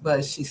was,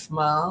 but she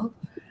smiled,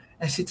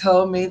 and she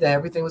told me that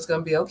everything was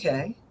going to be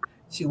okay.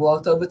 She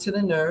walked over to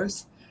the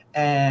nurse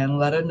and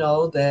let her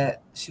know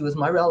that she was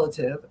my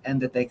relative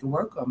and that they could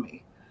work on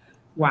me.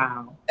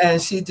 Wow.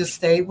 And she just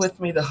stayed with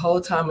me the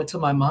whole time until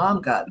my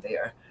mom got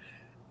there.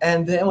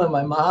 And then when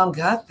my mom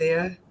got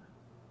there,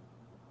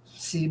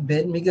 she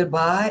bid me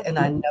goodbye, and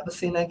I never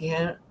seen her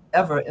again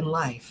ever in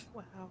life.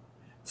 Wow.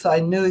 So I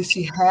knew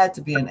she had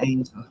to be an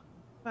angel.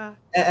 Wow.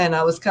 And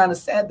I was kind of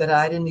sad that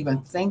I didn't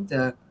even think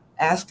to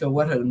ask her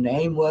what her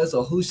name was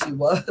or who she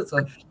was.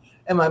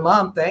 And my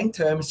mom thanked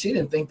her, and she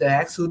didn't think to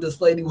ask who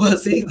this lady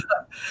was either.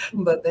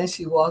 But then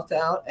she walked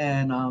out,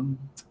 and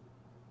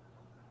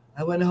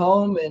I went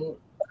home, and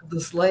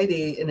this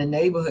lady in the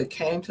neighborhood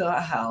came to our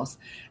house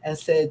and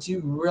said,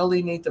 "You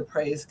really need to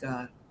praise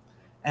God."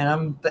 And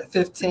I'm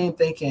 15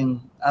 thinking,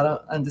 I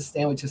don't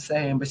understand what you're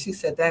saying. But she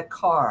said that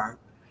car,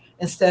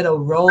 instead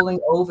of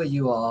rolling over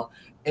you all,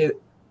 it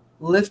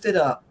lifted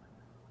up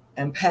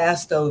and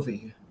passed over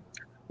you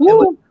and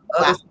went Woo. to the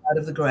other side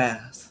of the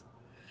grass.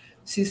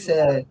 She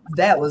said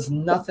that was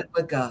nothing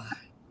but God.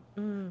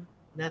 Mm.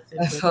 Nothing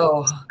And but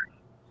so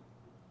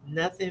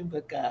nothing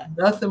but God.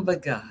 nothing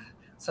but God.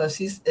 So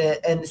she's,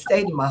 and it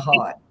stayed in my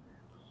heart.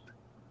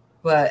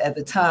 But at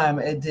the time,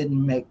 it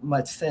didn't make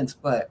much sense.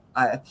 But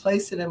I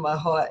placed it in my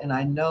heart, and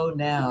I know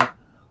now,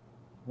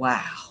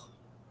 wow,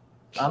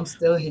 I'm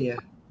still here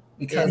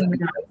because Yeah, of the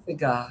grace of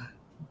God.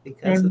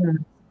 because of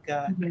Amen.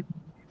 God.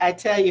 I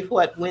tell you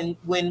what,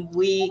 when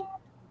we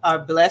are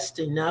blessed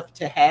enough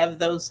to have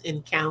those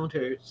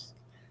encounters,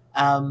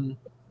 um,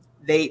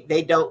 they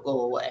don't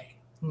go away.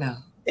 No,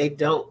 They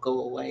don't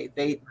go away.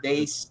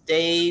 They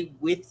stay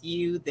with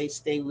you. They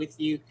stay with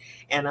you,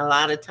 and a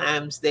lot of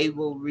times they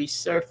will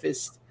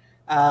resurface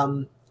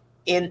um,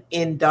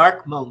 in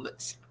dark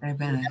moments. You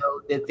amen,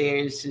 know that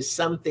there's just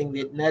something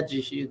that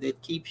nudges you,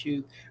 that keeps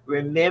you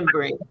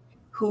remembering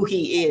who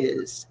He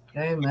is,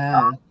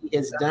 amen, He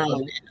has done,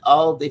 and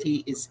all that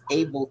He is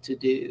able to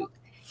do.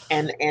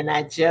 And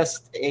I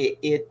just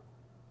it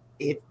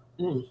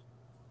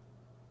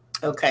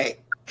okay.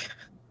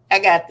 I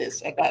got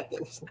this. I got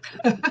this.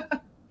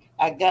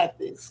 I got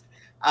this.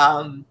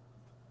 Um,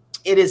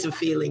 it is a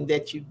feeling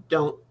that you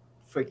don't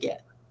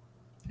forget.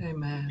 You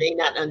amen, may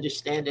not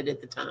understand it at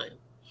the time.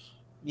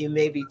 You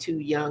may be too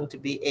young to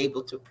be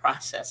able to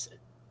process it,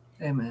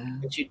 amen.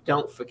 but you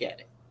don't forget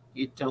it.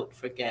 You don't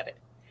forget it.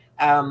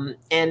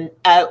 And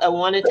I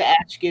wanted to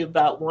ask you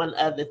about one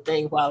other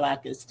thing while I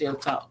can still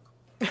talk.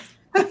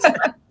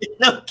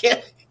 No,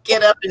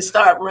 get up and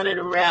start running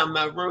around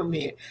my room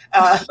here.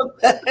 But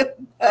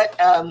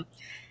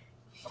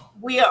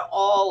we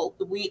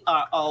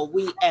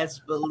as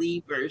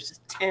believers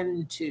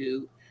tend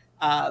to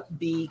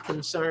be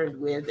concerned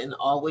with and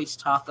always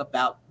talk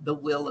about the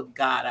will of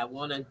God. I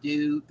want to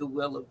do the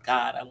will of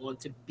God. I want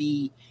to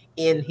be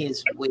in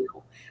His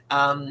will.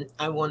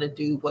 I want to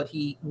do what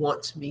He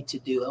wants me to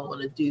do. I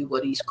want to do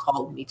what He's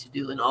called me to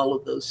do, and all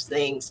of those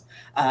things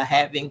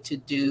having to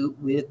do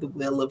with the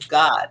will of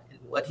God and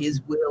what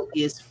His will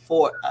is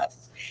for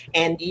us.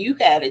 And you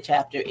had a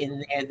chapter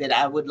in there that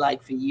I would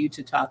like for you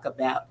to talk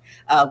about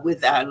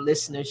with our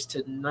listeners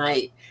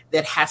tonight,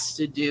 that has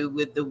to do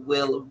with the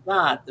will of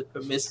God, the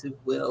permissive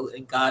will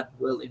and God's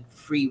will and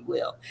free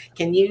will.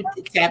 Can you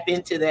tap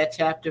into that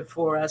chapter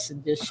for us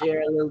and just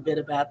share a little bit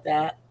about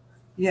that?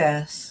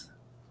 Yes.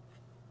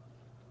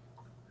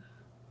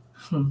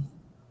 Hmm.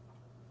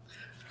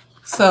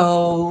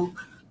 So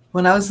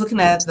when I was looking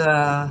at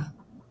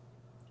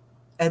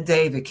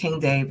David, King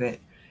David,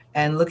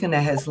 and looking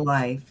at his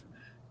life,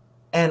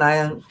 and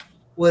I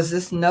was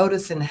just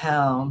noticing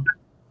how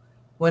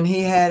when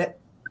he had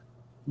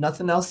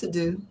nothing else to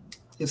do,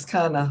 he was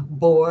kind of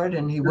bored,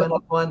 and he went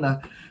up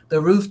on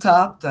the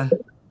rooftop to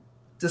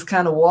just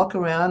kind of walk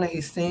around, and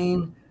he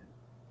seen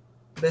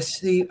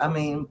Bathsheba.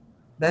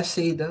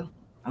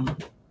 I'm,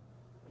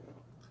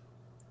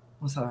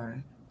 I'm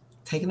sorry,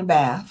 taking a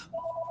bath,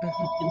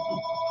 Mhm.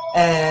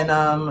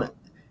 and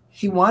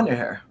he wanted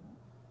her.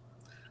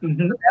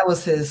 Mhm. That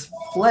was his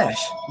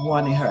flesh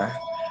wanting her.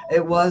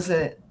 It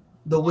wasn't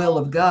the will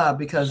of God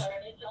because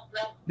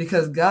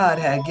God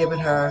had given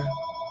him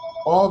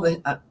all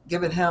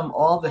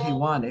that he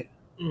wanted.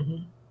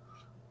 Mm-hmm.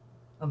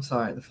 I'm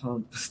sorry, the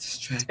phone was Oh,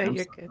 distracting. I'm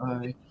you're so good.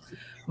 sorry.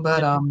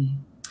 But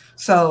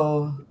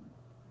so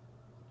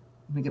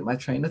let me get my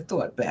train of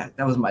thought back.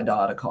 That was my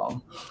daughter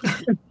calling.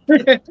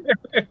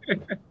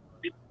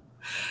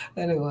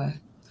 Anyway,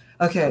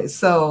 okay,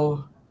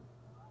 so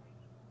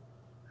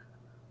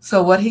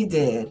what he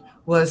did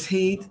was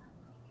he,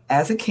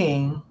 as a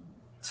king,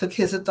 took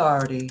his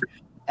authority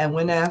and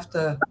went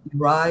after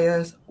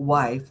Uriah's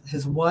wife,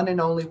 his one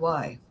and only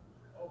wife,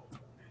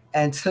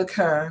 and took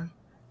her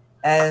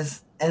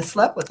as and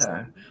slept with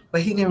her.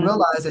 But he didn't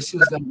realize that she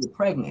was going to get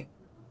pregnant.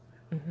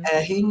 Mhm.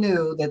 And he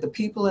knew that the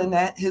people in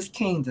that his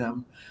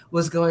kingdom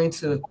was going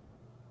to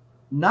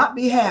not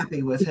be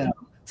happy with him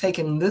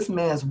taking this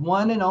man's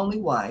one and only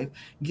wife,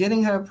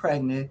 getting her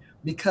pregnant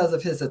because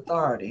of his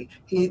authority.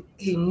 He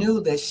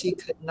knew that she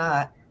could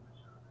not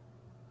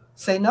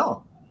say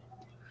no.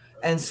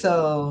 And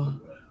so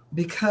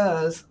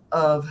because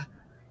of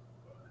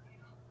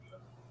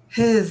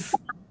his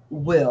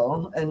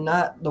will and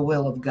not the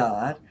will of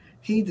God,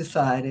 he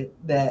decided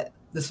that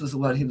this was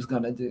what he was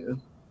going to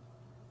do.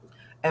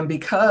 And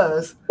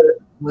because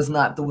it was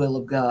not the will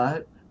of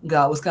God,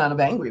 God was kind of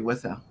angry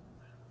with him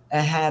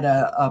and had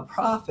a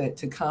prophet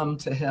to come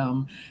to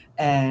him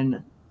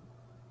and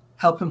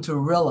help him to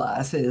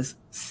realize his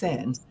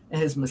sin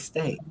and his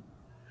mistake.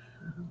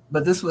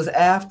 But this was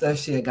after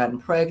she had gotten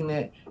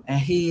pregnant, and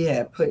he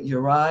had put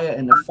Uriah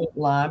in the front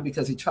line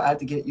because he tried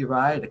to get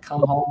Uriah to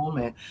come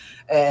home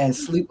and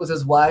sleep with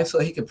his wife so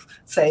he could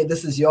say,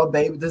 this is your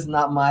baby, this is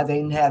not mine. They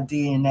didn't have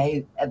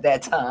DNA at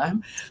that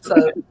time. So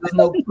there's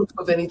no proof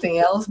of anything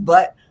else,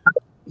 but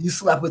you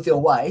slept with your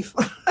wife.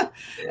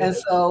 And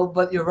so,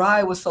 but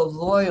Uriah was so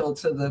loyal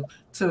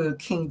to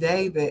King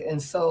David,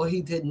 and so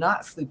he did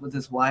not sleep with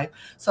his wife.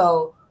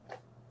 So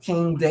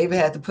King David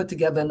had to put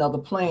together another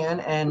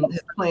plan, and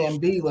his plan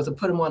B was to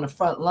put him on the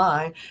front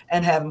line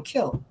and have him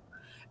killed.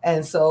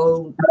 And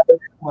so it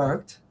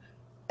worked.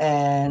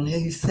 And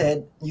he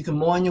said, you can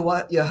mourn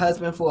your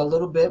husband for a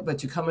little bit,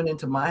 but you're coming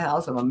into my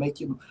house, I'm going to make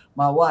you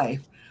my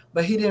wife.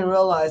 But he didn't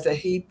realize that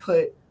he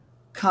put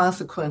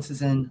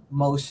consequences in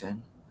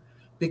motion,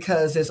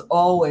 because there's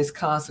always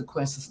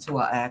consequences to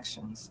our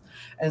actions.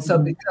 And so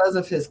because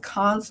of his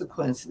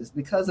consequences,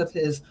 because of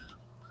his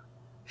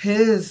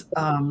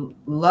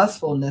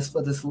lustfulness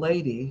for this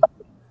lady,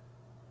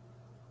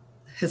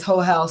 his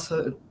whole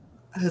household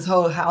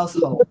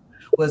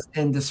was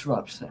in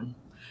disruption.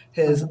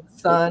 His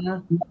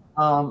son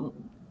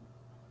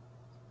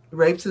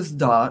raped his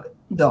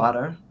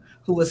daughter,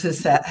 who was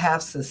his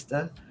half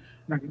sister,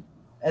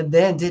 and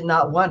then did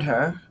not want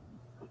her,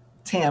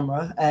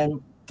 Tamra,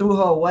 and threw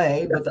her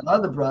away. But the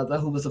other brother,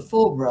 who was a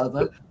full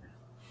brother,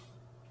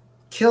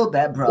 killed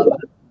that brother.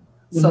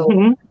 So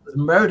it was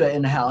murder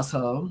in the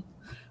household.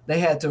 They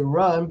had to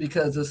run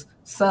because his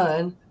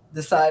son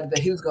decided that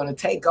he was going to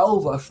take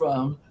over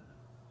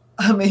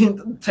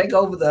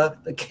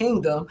the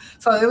kingdom.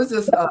 So it was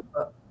just,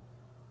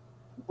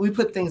 we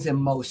put things in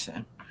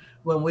motion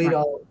when we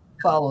don't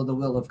follow the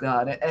will of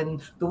God.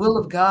 And the will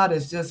of God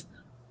is just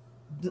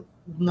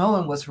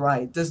knowing what's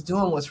right, just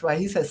doing what's right.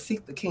 He says,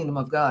 seek the kingdom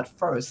of God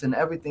first, and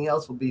everything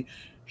else will be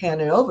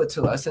handed over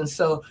to us. And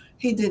so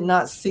he did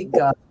not seek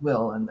God's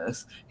will in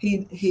this.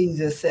 He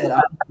just said,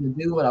 I'm going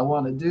to do what I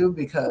want to do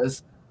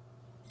because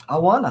I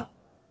want to.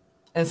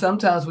 And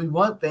sometimes we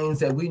want things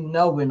that we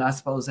know we're not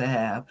supposed to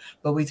have,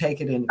 but we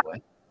take it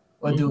anyway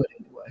or do it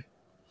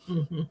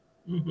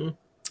anyway.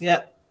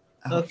 Yep.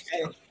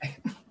 Okay.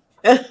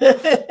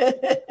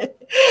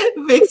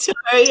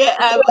 Victoria,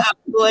 I'm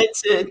going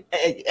to,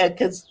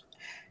 because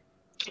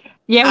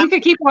we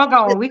could keep on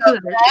going. We could.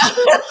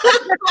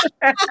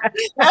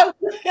 I'm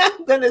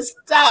going to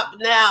stop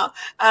now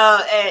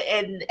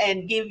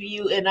and give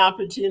you an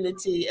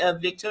opportunity,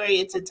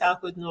 Victoria, to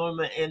talk with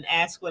Norma and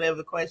ask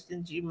whatever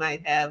questions you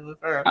might have of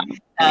her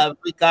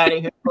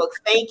regarding her book.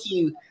 Thank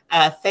you,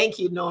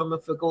 Norma,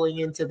 for going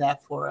into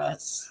that for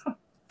us.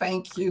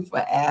 Thank you for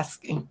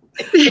asking.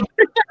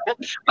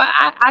 But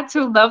I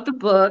too love the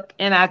book,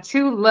 and I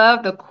too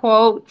love the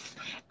quotes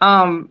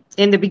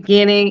in the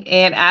beginning.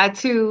 And I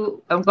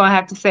too am going to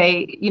have to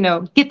say,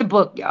 get the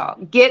book, y'all.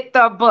 Get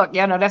the book.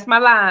 Y'all know that's my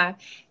line.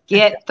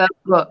 Get the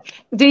book.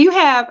 Do you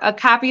have a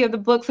copy of the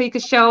book so you can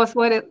show us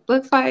what it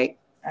looks like?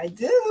 I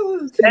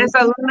do.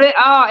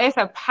 It's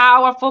a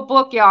powerful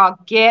book, y'all.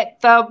 Get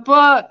the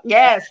book.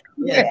 Yes.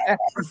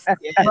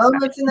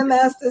 Moments in the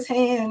master's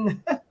hand.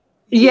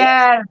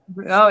 Yes.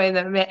 Oh, and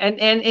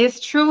it's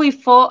truly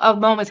full of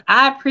moments.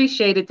 I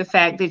appreciated the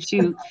fact that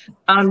you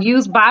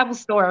use Bible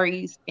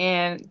stories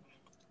and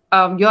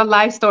your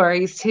life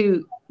stories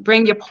to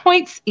bring your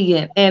points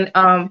in. And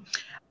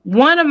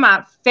one of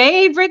my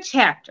favorite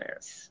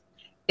chapters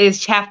is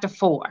chapter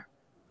 4.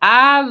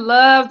 I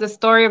love the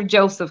story of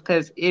Joseph,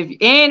 because if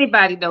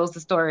anybody knows the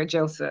story of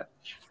Joseph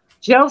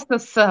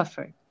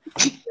suffered.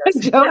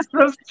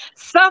 Joseph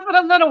suffered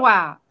a little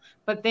while,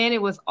 but then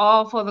it was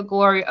all for the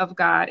glory of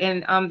God.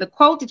 And the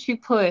quote that you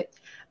put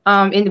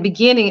in the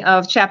beginning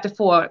of chapter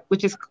 4,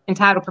 which is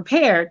entitled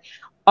Prepared,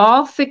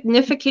 all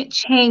significant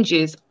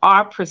changes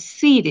are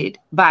preceded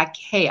by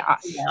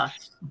chaos.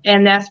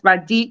 And that's by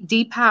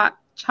Deepak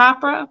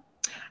Chopra.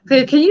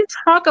 Can you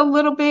talk a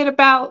little bit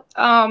about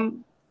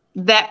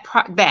that?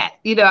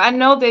 I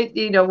know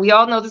that, we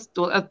all know this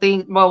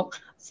thing. Well,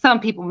 some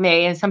people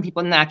may, and some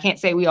people not. I can't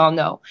say we all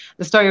know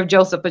the story of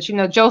Joseph, but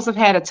Joseph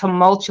had a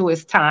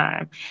tumultuous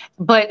time.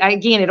 But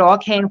again, it all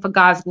came for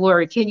God's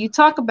glory. Can you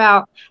talk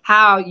about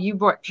how you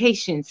brought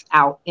patience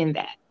out in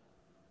that?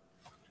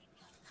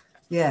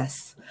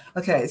 Yes.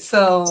 Okay.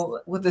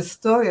 So with the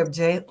story of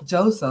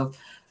Joseph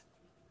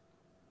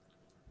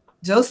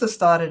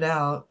started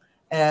out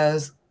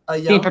as a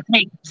young.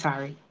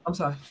 I'm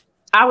sorry.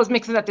 I was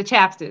mixing up the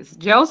chapters.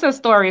 Joseph's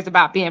story is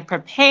about being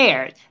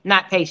prepared,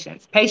 not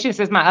patience. Patience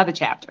is my other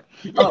chapter.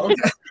 Oh,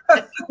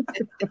 okay.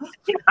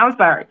 I'm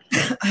sorry.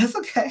 That's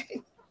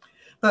okay.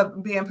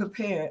 But being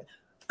prepared.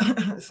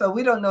 So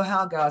we don't know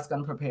how God's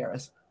going to prepare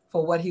us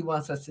for what he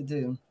wants us to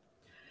do.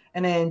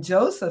 And in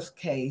Joseph's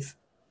case,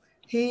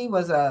 he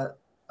was a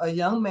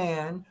young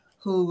man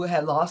who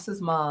had lost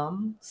his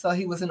mom. So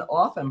he was an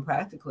orphan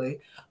practically.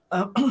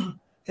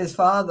 His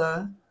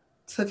father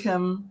took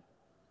him.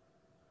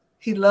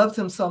 He loved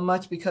him so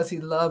much because he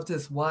loved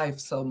his wife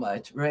so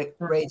much,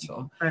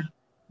 Rachel.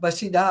 But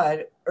she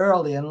died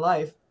early in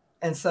life.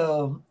 And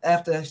so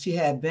after she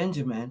had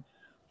Benjamin,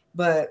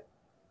 but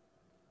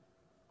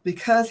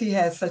because he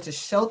had such a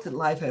sheltered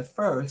life at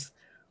first,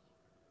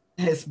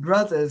 his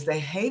brothers, they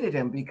hated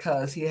him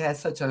because he had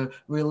such a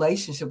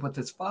relationship with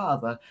his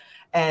father.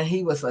 And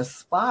he was a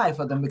spy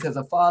for them because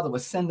the father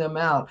would send them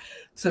out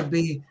to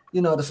be,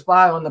 to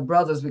spy on the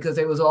brothers because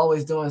they was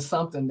always doing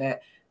something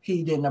that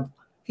he didn't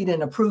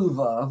approve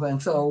of.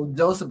 And so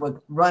Joseph would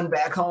run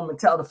back home and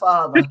tell the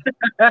father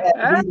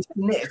and be the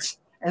snitch.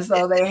 And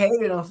so they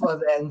hated him for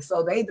that. And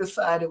so they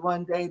decided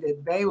one day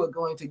that they were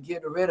going to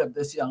get rid of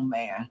this young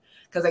man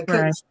because they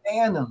couldn't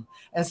stand him.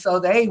 And so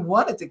they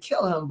wanted to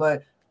kill him,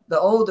 but the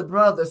older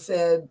brother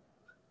said,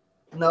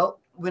 no,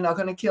 we're not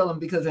going to kill him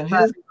because in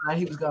his mind,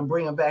 he was going to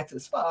bring him back to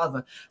his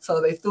father.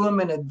 So they threw him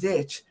in a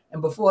ditch.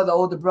 And before the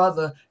older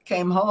brother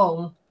came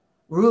home,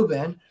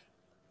 Reuben,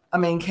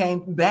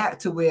 came back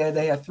to where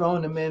they had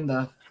thrown him in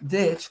the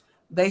ditch,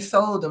 they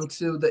sold him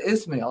to the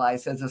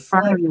Ishmaelites as a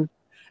slave.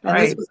 And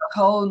this was a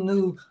whole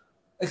new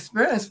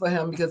experience for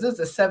him because this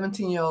is a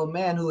 17-year-old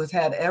man who has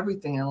had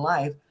everything in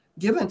life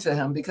given to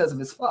him because of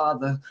his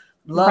father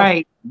love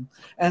him.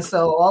 And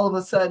so all of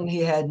a sudden he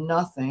had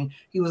nothing.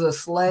 He was a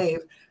slave,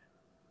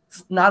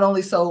 not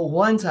only sold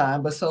one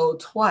time, but sold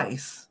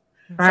twice.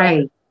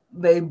 So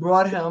they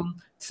brought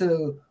him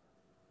to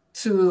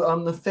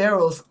the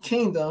Pharaoh's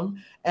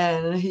kingdom,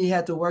 and he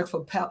had to work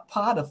for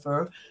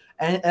Potiphar,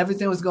 and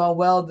everything was going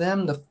well.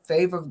 Then the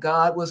favor of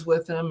God was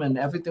with him, and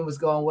everything was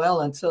going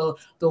well until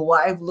the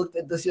wife looked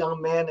at this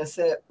young man and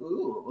said,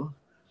 "Ooh,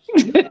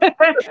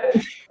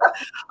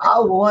 I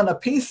want a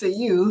piece of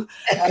you."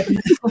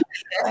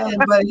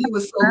 But he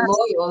was so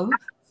loyal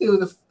to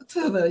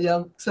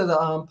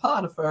the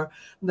Potiphar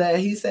that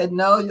he said,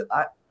 "No,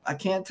 I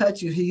can't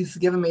touch you. He's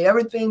giving me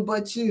everything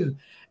but you."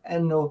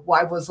 And the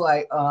wife was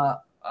like, "I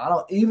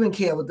don't even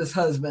care what this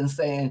husband's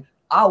saying.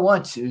 I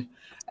want you."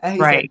 And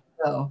he said,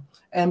 "No."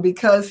 And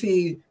because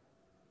he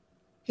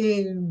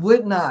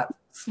would not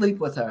sleep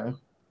with her,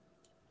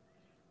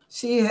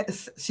 she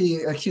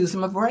accused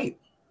him of rape.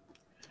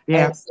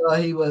 Yeah. And so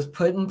he was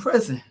put in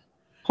prison.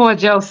 Poor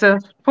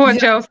Joseph.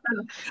 Joseph.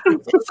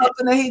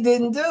 Something that he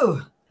didn't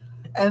do.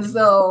 And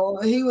so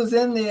he was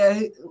in there.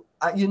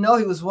 He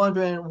was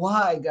wondering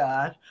why,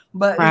 God.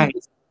 But he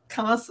was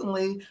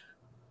constantly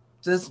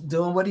just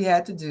doing what he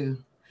had to do.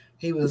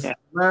 He was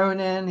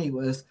learning. He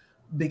was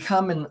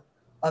becoming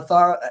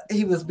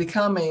he was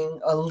becoming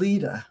a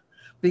leader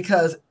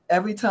because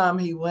every time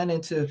he went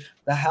into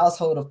the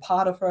household of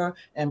Potiphar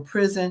and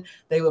prison,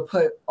 they would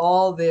put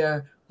all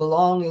their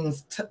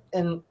belongings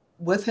in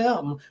with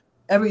him.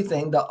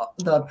 Everything,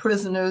 the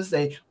prisoners,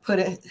 they put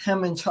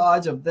him in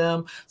charge of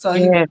them. So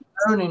he was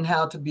learning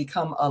how to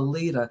become a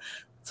leader.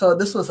 So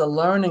this was a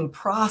learning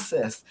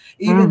process,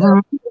 even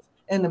though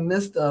in the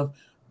midst of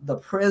the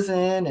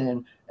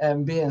prison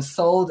and being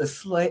sold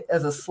as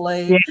a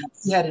slave,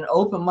 he had an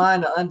open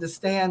mind to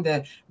understand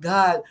that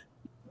God,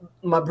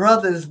 my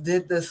brothers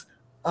did this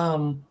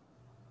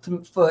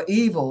for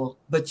evil,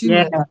 but you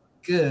meant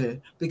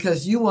good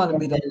because you wanted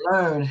me to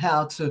learn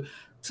how to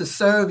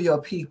serve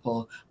your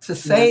people, to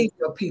save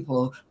your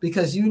people,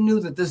 because you knew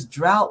that this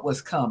drought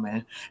was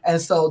coming. And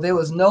so there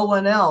was no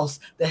one else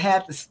that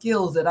had the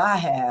skills that I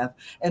have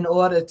in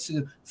order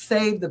to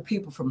save the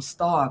people from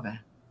starving.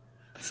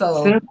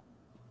 So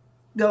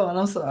go on,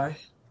 I'm sorry.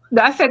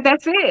 I said,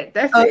 that's it.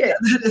 That's it.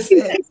 That is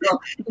it. So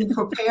it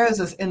prepares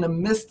us in the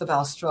midst of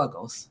our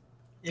struggles.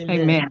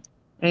 Amen.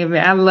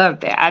 Amen. I love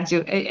that. I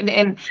do.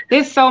 And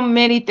there's so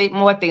many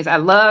more things. I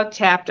love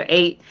chapter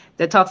 8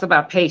 that talks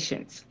about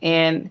patience.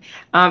 And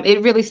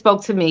it really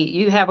spoke to me.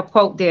 You have a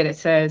quote there that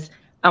says,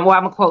 I'm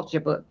going to quote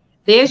your book.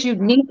 There's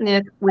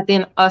uniqueness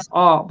within us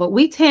all, but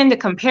we tend to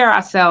compare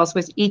ourselves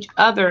with each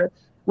other,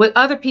 with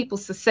other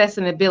people's success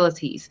and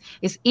abilities.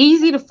 It's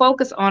easy to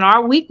focus on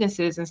our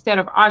weaknesses instead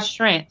of our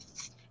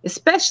strengths,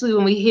 especially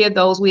when we hear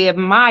those we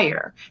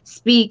admire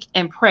speak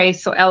and pray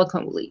so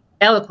eloquently.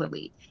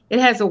 It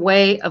has a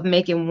way of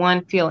making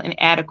one feel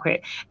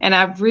inadequate. And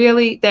I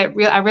really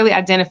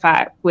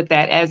identify with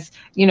that as,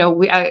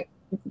 I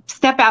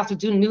step out to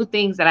do new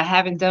things that I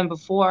haven't done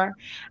before.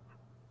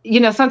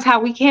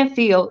 Sometimes we can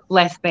feel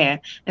less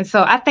than. And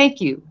so I thank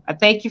you. I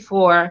thank you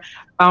for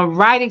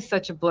writing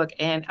such a book.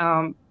 And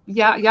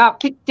y'all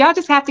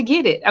just have to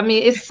get it. I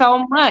mean, it's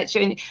so much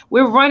and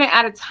we're running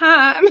out of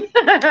time.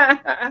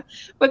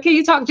 But can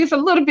you talk just a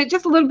little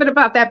bit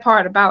about that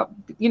part about,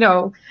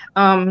 your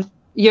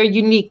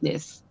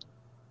uniqueness?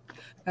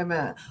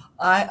 Amen.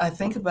 I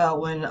think about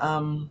when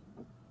in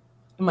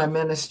my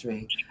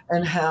ministry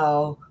and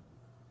how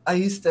I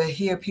used to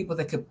hear people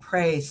that could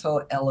pray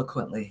so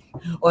eloquently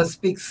or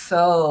speak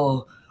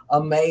so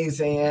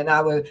amazing. And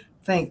I would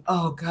think,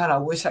 oh God, I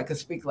wish I could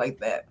speak like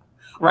that.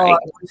 Right. Or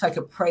I wish I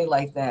could pray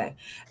like that.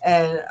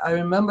 And I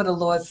remember the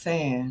Lord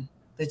saying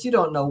that you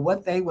don't know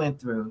what they went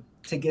through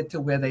to get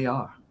to where they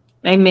are.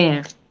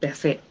 Amen.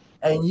 That's it.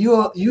 And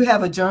you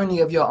have a journey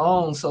of your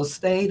own, so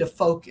stay the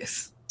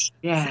focus. Stay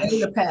Yes.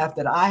 the path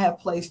that I have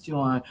placed you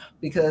on,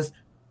 because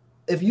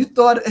if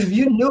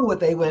you knew what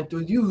they went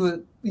through, you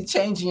would be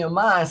changing your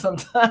mind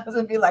sometimes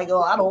and be like,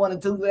 oh, I don't want to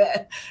do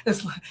that.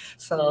 It's like,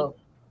 so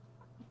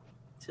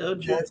So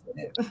true. that's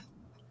it.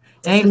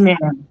 Amen.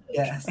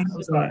 Yes, I'm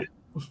Amen. sorry.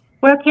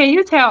 Well, can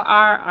you tell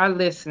our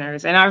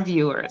listeners and our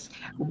viewers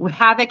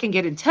how they can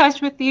get in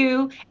touch with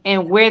you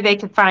and where they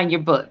can find your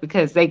book?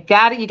 Because you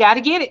got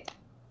to get it.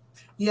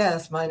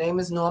 Yes, my name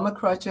is Norma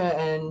Crutcher,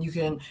 and you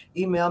can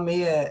email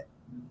me at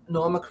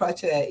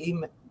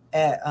normacrutcher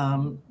at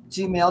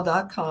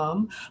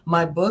gmail.com.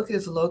 My book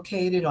is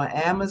located on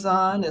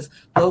Amazon. It's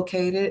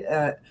located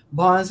at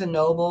Barnes and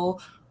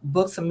Noble,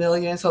 Books A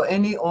Million. So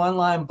any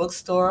online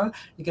bookstore,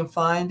 you can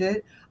find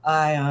it.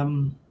 I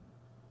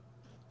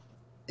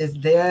It's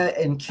there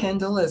in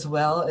Kindle as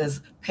well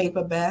as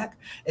paperback.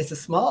 It's a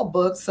small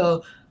book,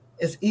 so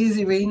it's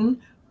easy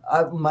reading.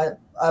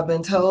 I've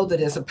been told that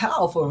it's a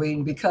powerful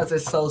reading because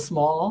it's so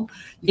small.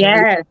 You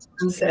can read Yes. it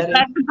in one That's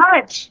setting. the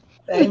punch.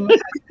 Amen.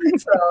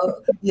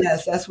 So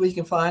yes, that's where you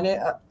can find it.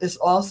 It's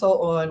also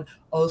on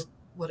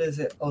what is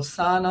it?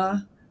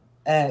 Osana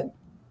at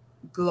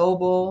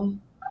Global.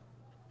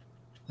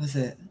 What's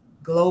it?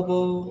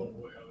 Global.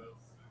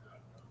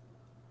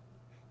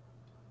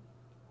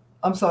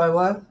 I'm sorry.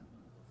 What?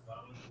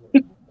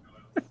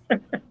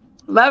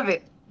 Love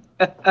it.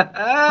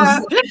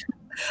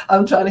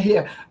 I'm trying to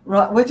hear.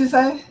 What'd you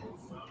say?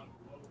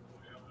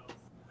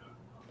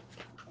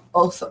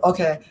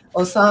 Okay.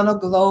 Osana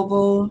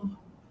Global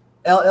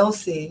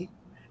LLC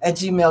at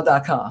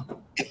gmail.com.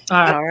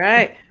 All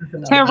right. That's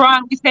another Tell one.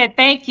 Ron we said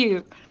thank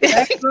you.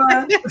 Thanks,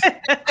 Ron.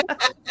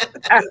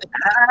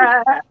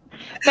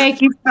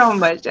 Thank you so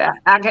much.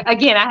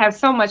 Again, I have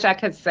so much I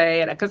could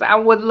say because I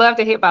would love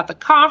to hear about the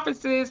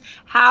conferences,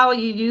 how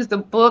you use the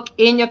book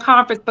in your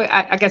conference. But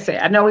like I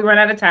said, I know we run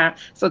out of time,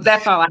 so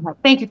that's all I have.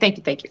 Thank you, thank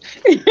you, thank you.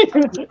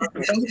 Thank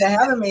you for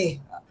having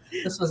me.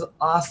 This was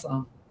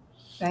awesome.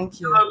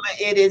 Thank you. Norma,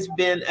 it has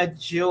been a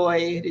joy.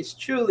 It has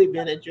truly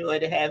been a joy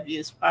to have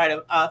you as part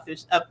of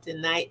Authors Up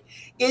tonight.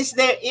 Is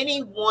there any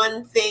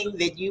one thing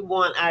that you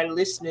want our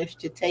listeners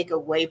to take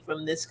away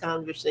from this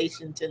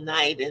conversation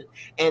tonight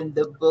and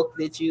the book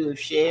that you have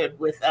shared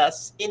with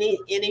us?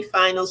 Any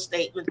final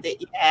statement that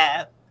you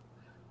have?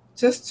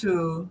 Just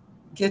to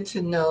get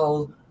to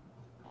know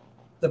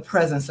the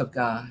presence of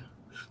God,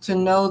 to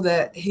know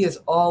that He is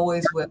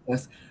always with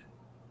us,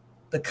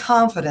 the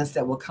confidence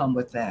that will come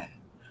with that,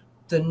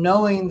 the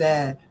knowing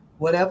that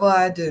whatever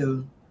I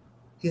do,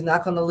 He's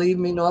not going to leave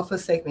me nor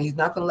forsake me. He's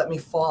not going to let me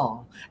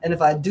fall. And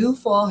if I do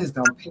fall, He's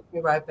going to pick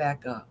me right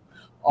back up.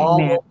 All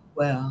Amen. will be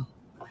well.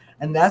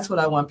 And that's what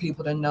I want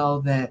people to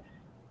know, that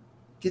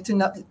get to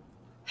know,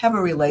 have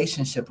a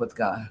relationship with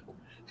God.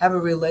 Have a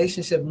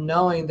relationship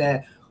knowing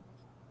that,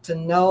 to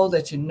know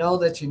that you know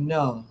that you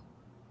know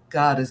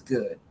God is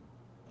good.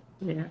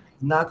 Yeah.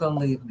 He's not going to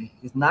leave me.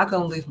 He's not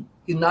going to leave me.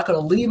 He's not going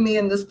to leave me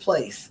in this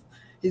place.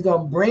 He's going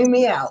to bring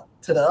me out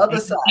to the other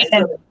side. He's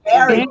going to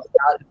carry me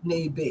out if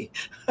need be.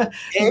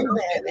 Amen.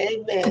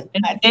 Amen.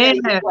 I tell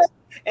you Amen. what,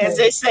 as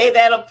they say,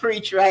 that'll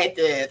preach right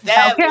there.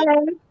 That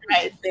Okay.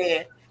 right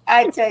there.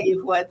 I tell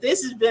you what,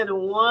 this has been a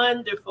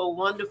wonderful,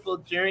 wonderful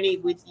journey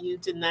with you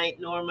tonight,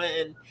 Norma,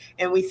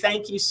 and we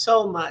thank you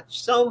so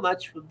much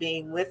for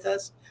being with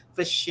us,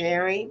 for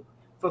sharing,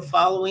 for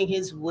following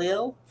His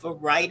will, for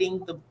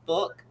writing the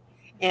book.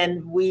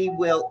 And we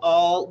will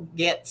all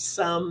get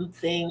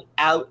something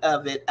out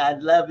of it. I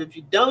love it. If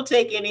you don't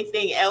take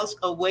anything else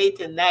away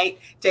tonight,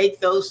 take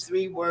those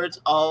three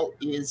words: all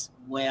is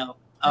well.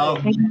 All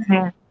Amen.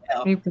 well,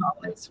 Amen.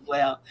 all is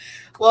well.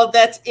 Well,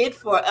 that's it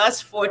for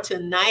us for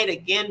tonight.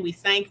 Again, we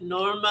thank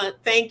Norma.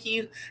 Thank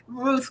you,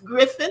 Ruth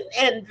Griffin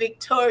and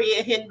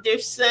Victoria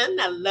Henderson.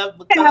 I love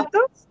McCall.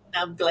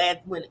 I'm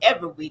glad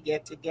whenever we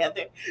get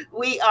together.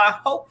 We are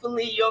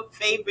hopefully your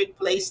favorite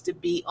place to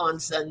be on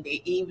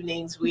Sunday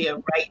evenings. We are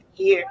right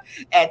here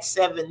at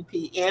 7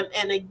 p.m.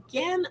 and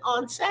again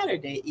on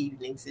Saturday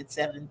evenings at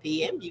 7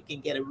 p.m. You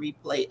can get a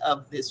replay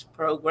of this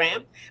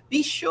program.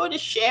 Be sure to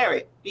share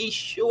it. Be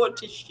sure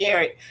to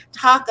share it.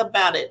 Talk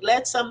about it.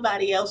 Let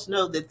somebody else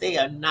know that they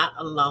are not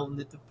alone,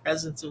 that the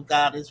presence of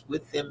God is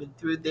with them, and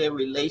through their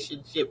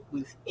relationship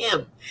with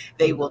Him,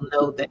 they will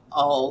know that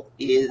all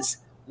is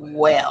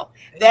well.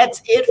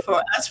 That's it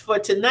for us for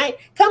tonight.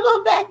 Come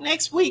on back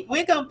next week.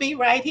 We're going to be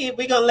right here.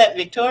 We're going to let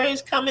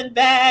Victoria's coming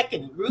back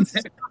and Ruth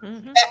is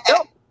coming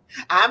back.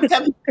 I'm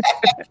coming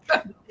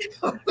back.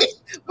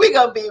 We're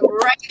going to be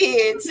right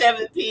here at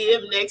 7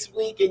 p.m. next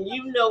week. And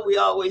you know, we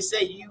always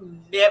say you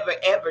never,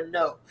 ever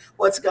know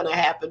what's going to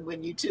happen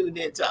when you tune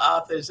into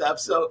Authors Up.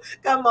 So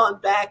come on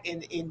back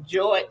and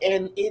enjoy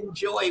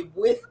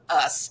with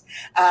us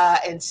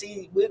and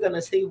see. We're going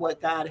to see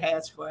what God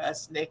has for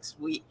us next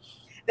week.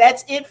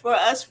 That's it for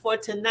us for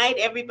tonight.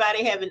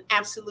 Everybody have an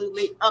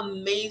absolutely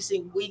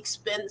amazing week.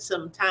 Spend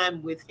some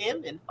time with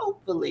Him, and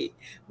hopefully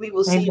we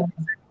will see you.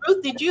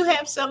 Ruth, did you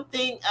have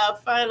something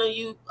final?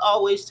 You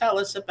always tell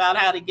us about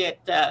how to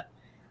get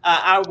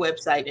our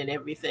website and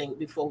everything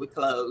before we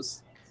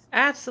close.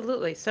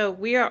 Absolutely. So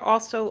we are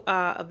also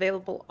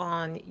available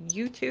on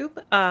YouTube,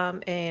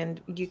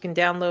 and you can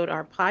download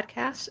our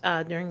podcast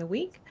during the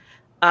week.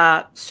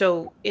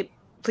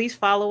 Please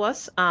follow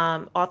us,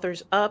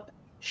 Authors Up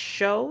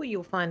Show.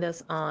 You'll find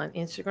us on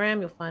Instagram.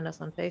 You'll find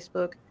us on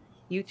Facebook,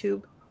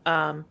 YouTube.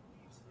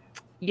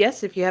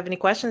 Yes, if you have any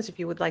questions, if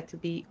you would like to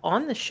be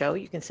on the show,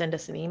 you can send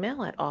us an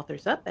email at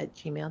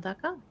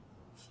authorsup@gmail.com.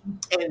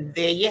 And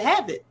there you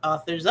have it,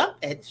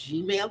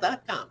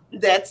 authorsup@gmail.com.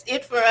 That's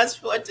it for us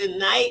for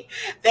tonight.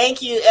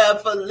 Thank you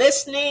for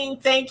listening.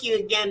 Thank you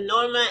again,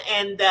 Norma,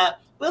 and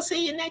we'll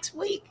see you next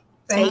week.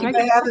 Thank you for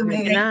having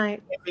me. Good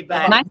night,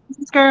 everybody.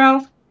 Nice,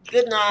 girls.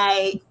 Good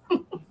night.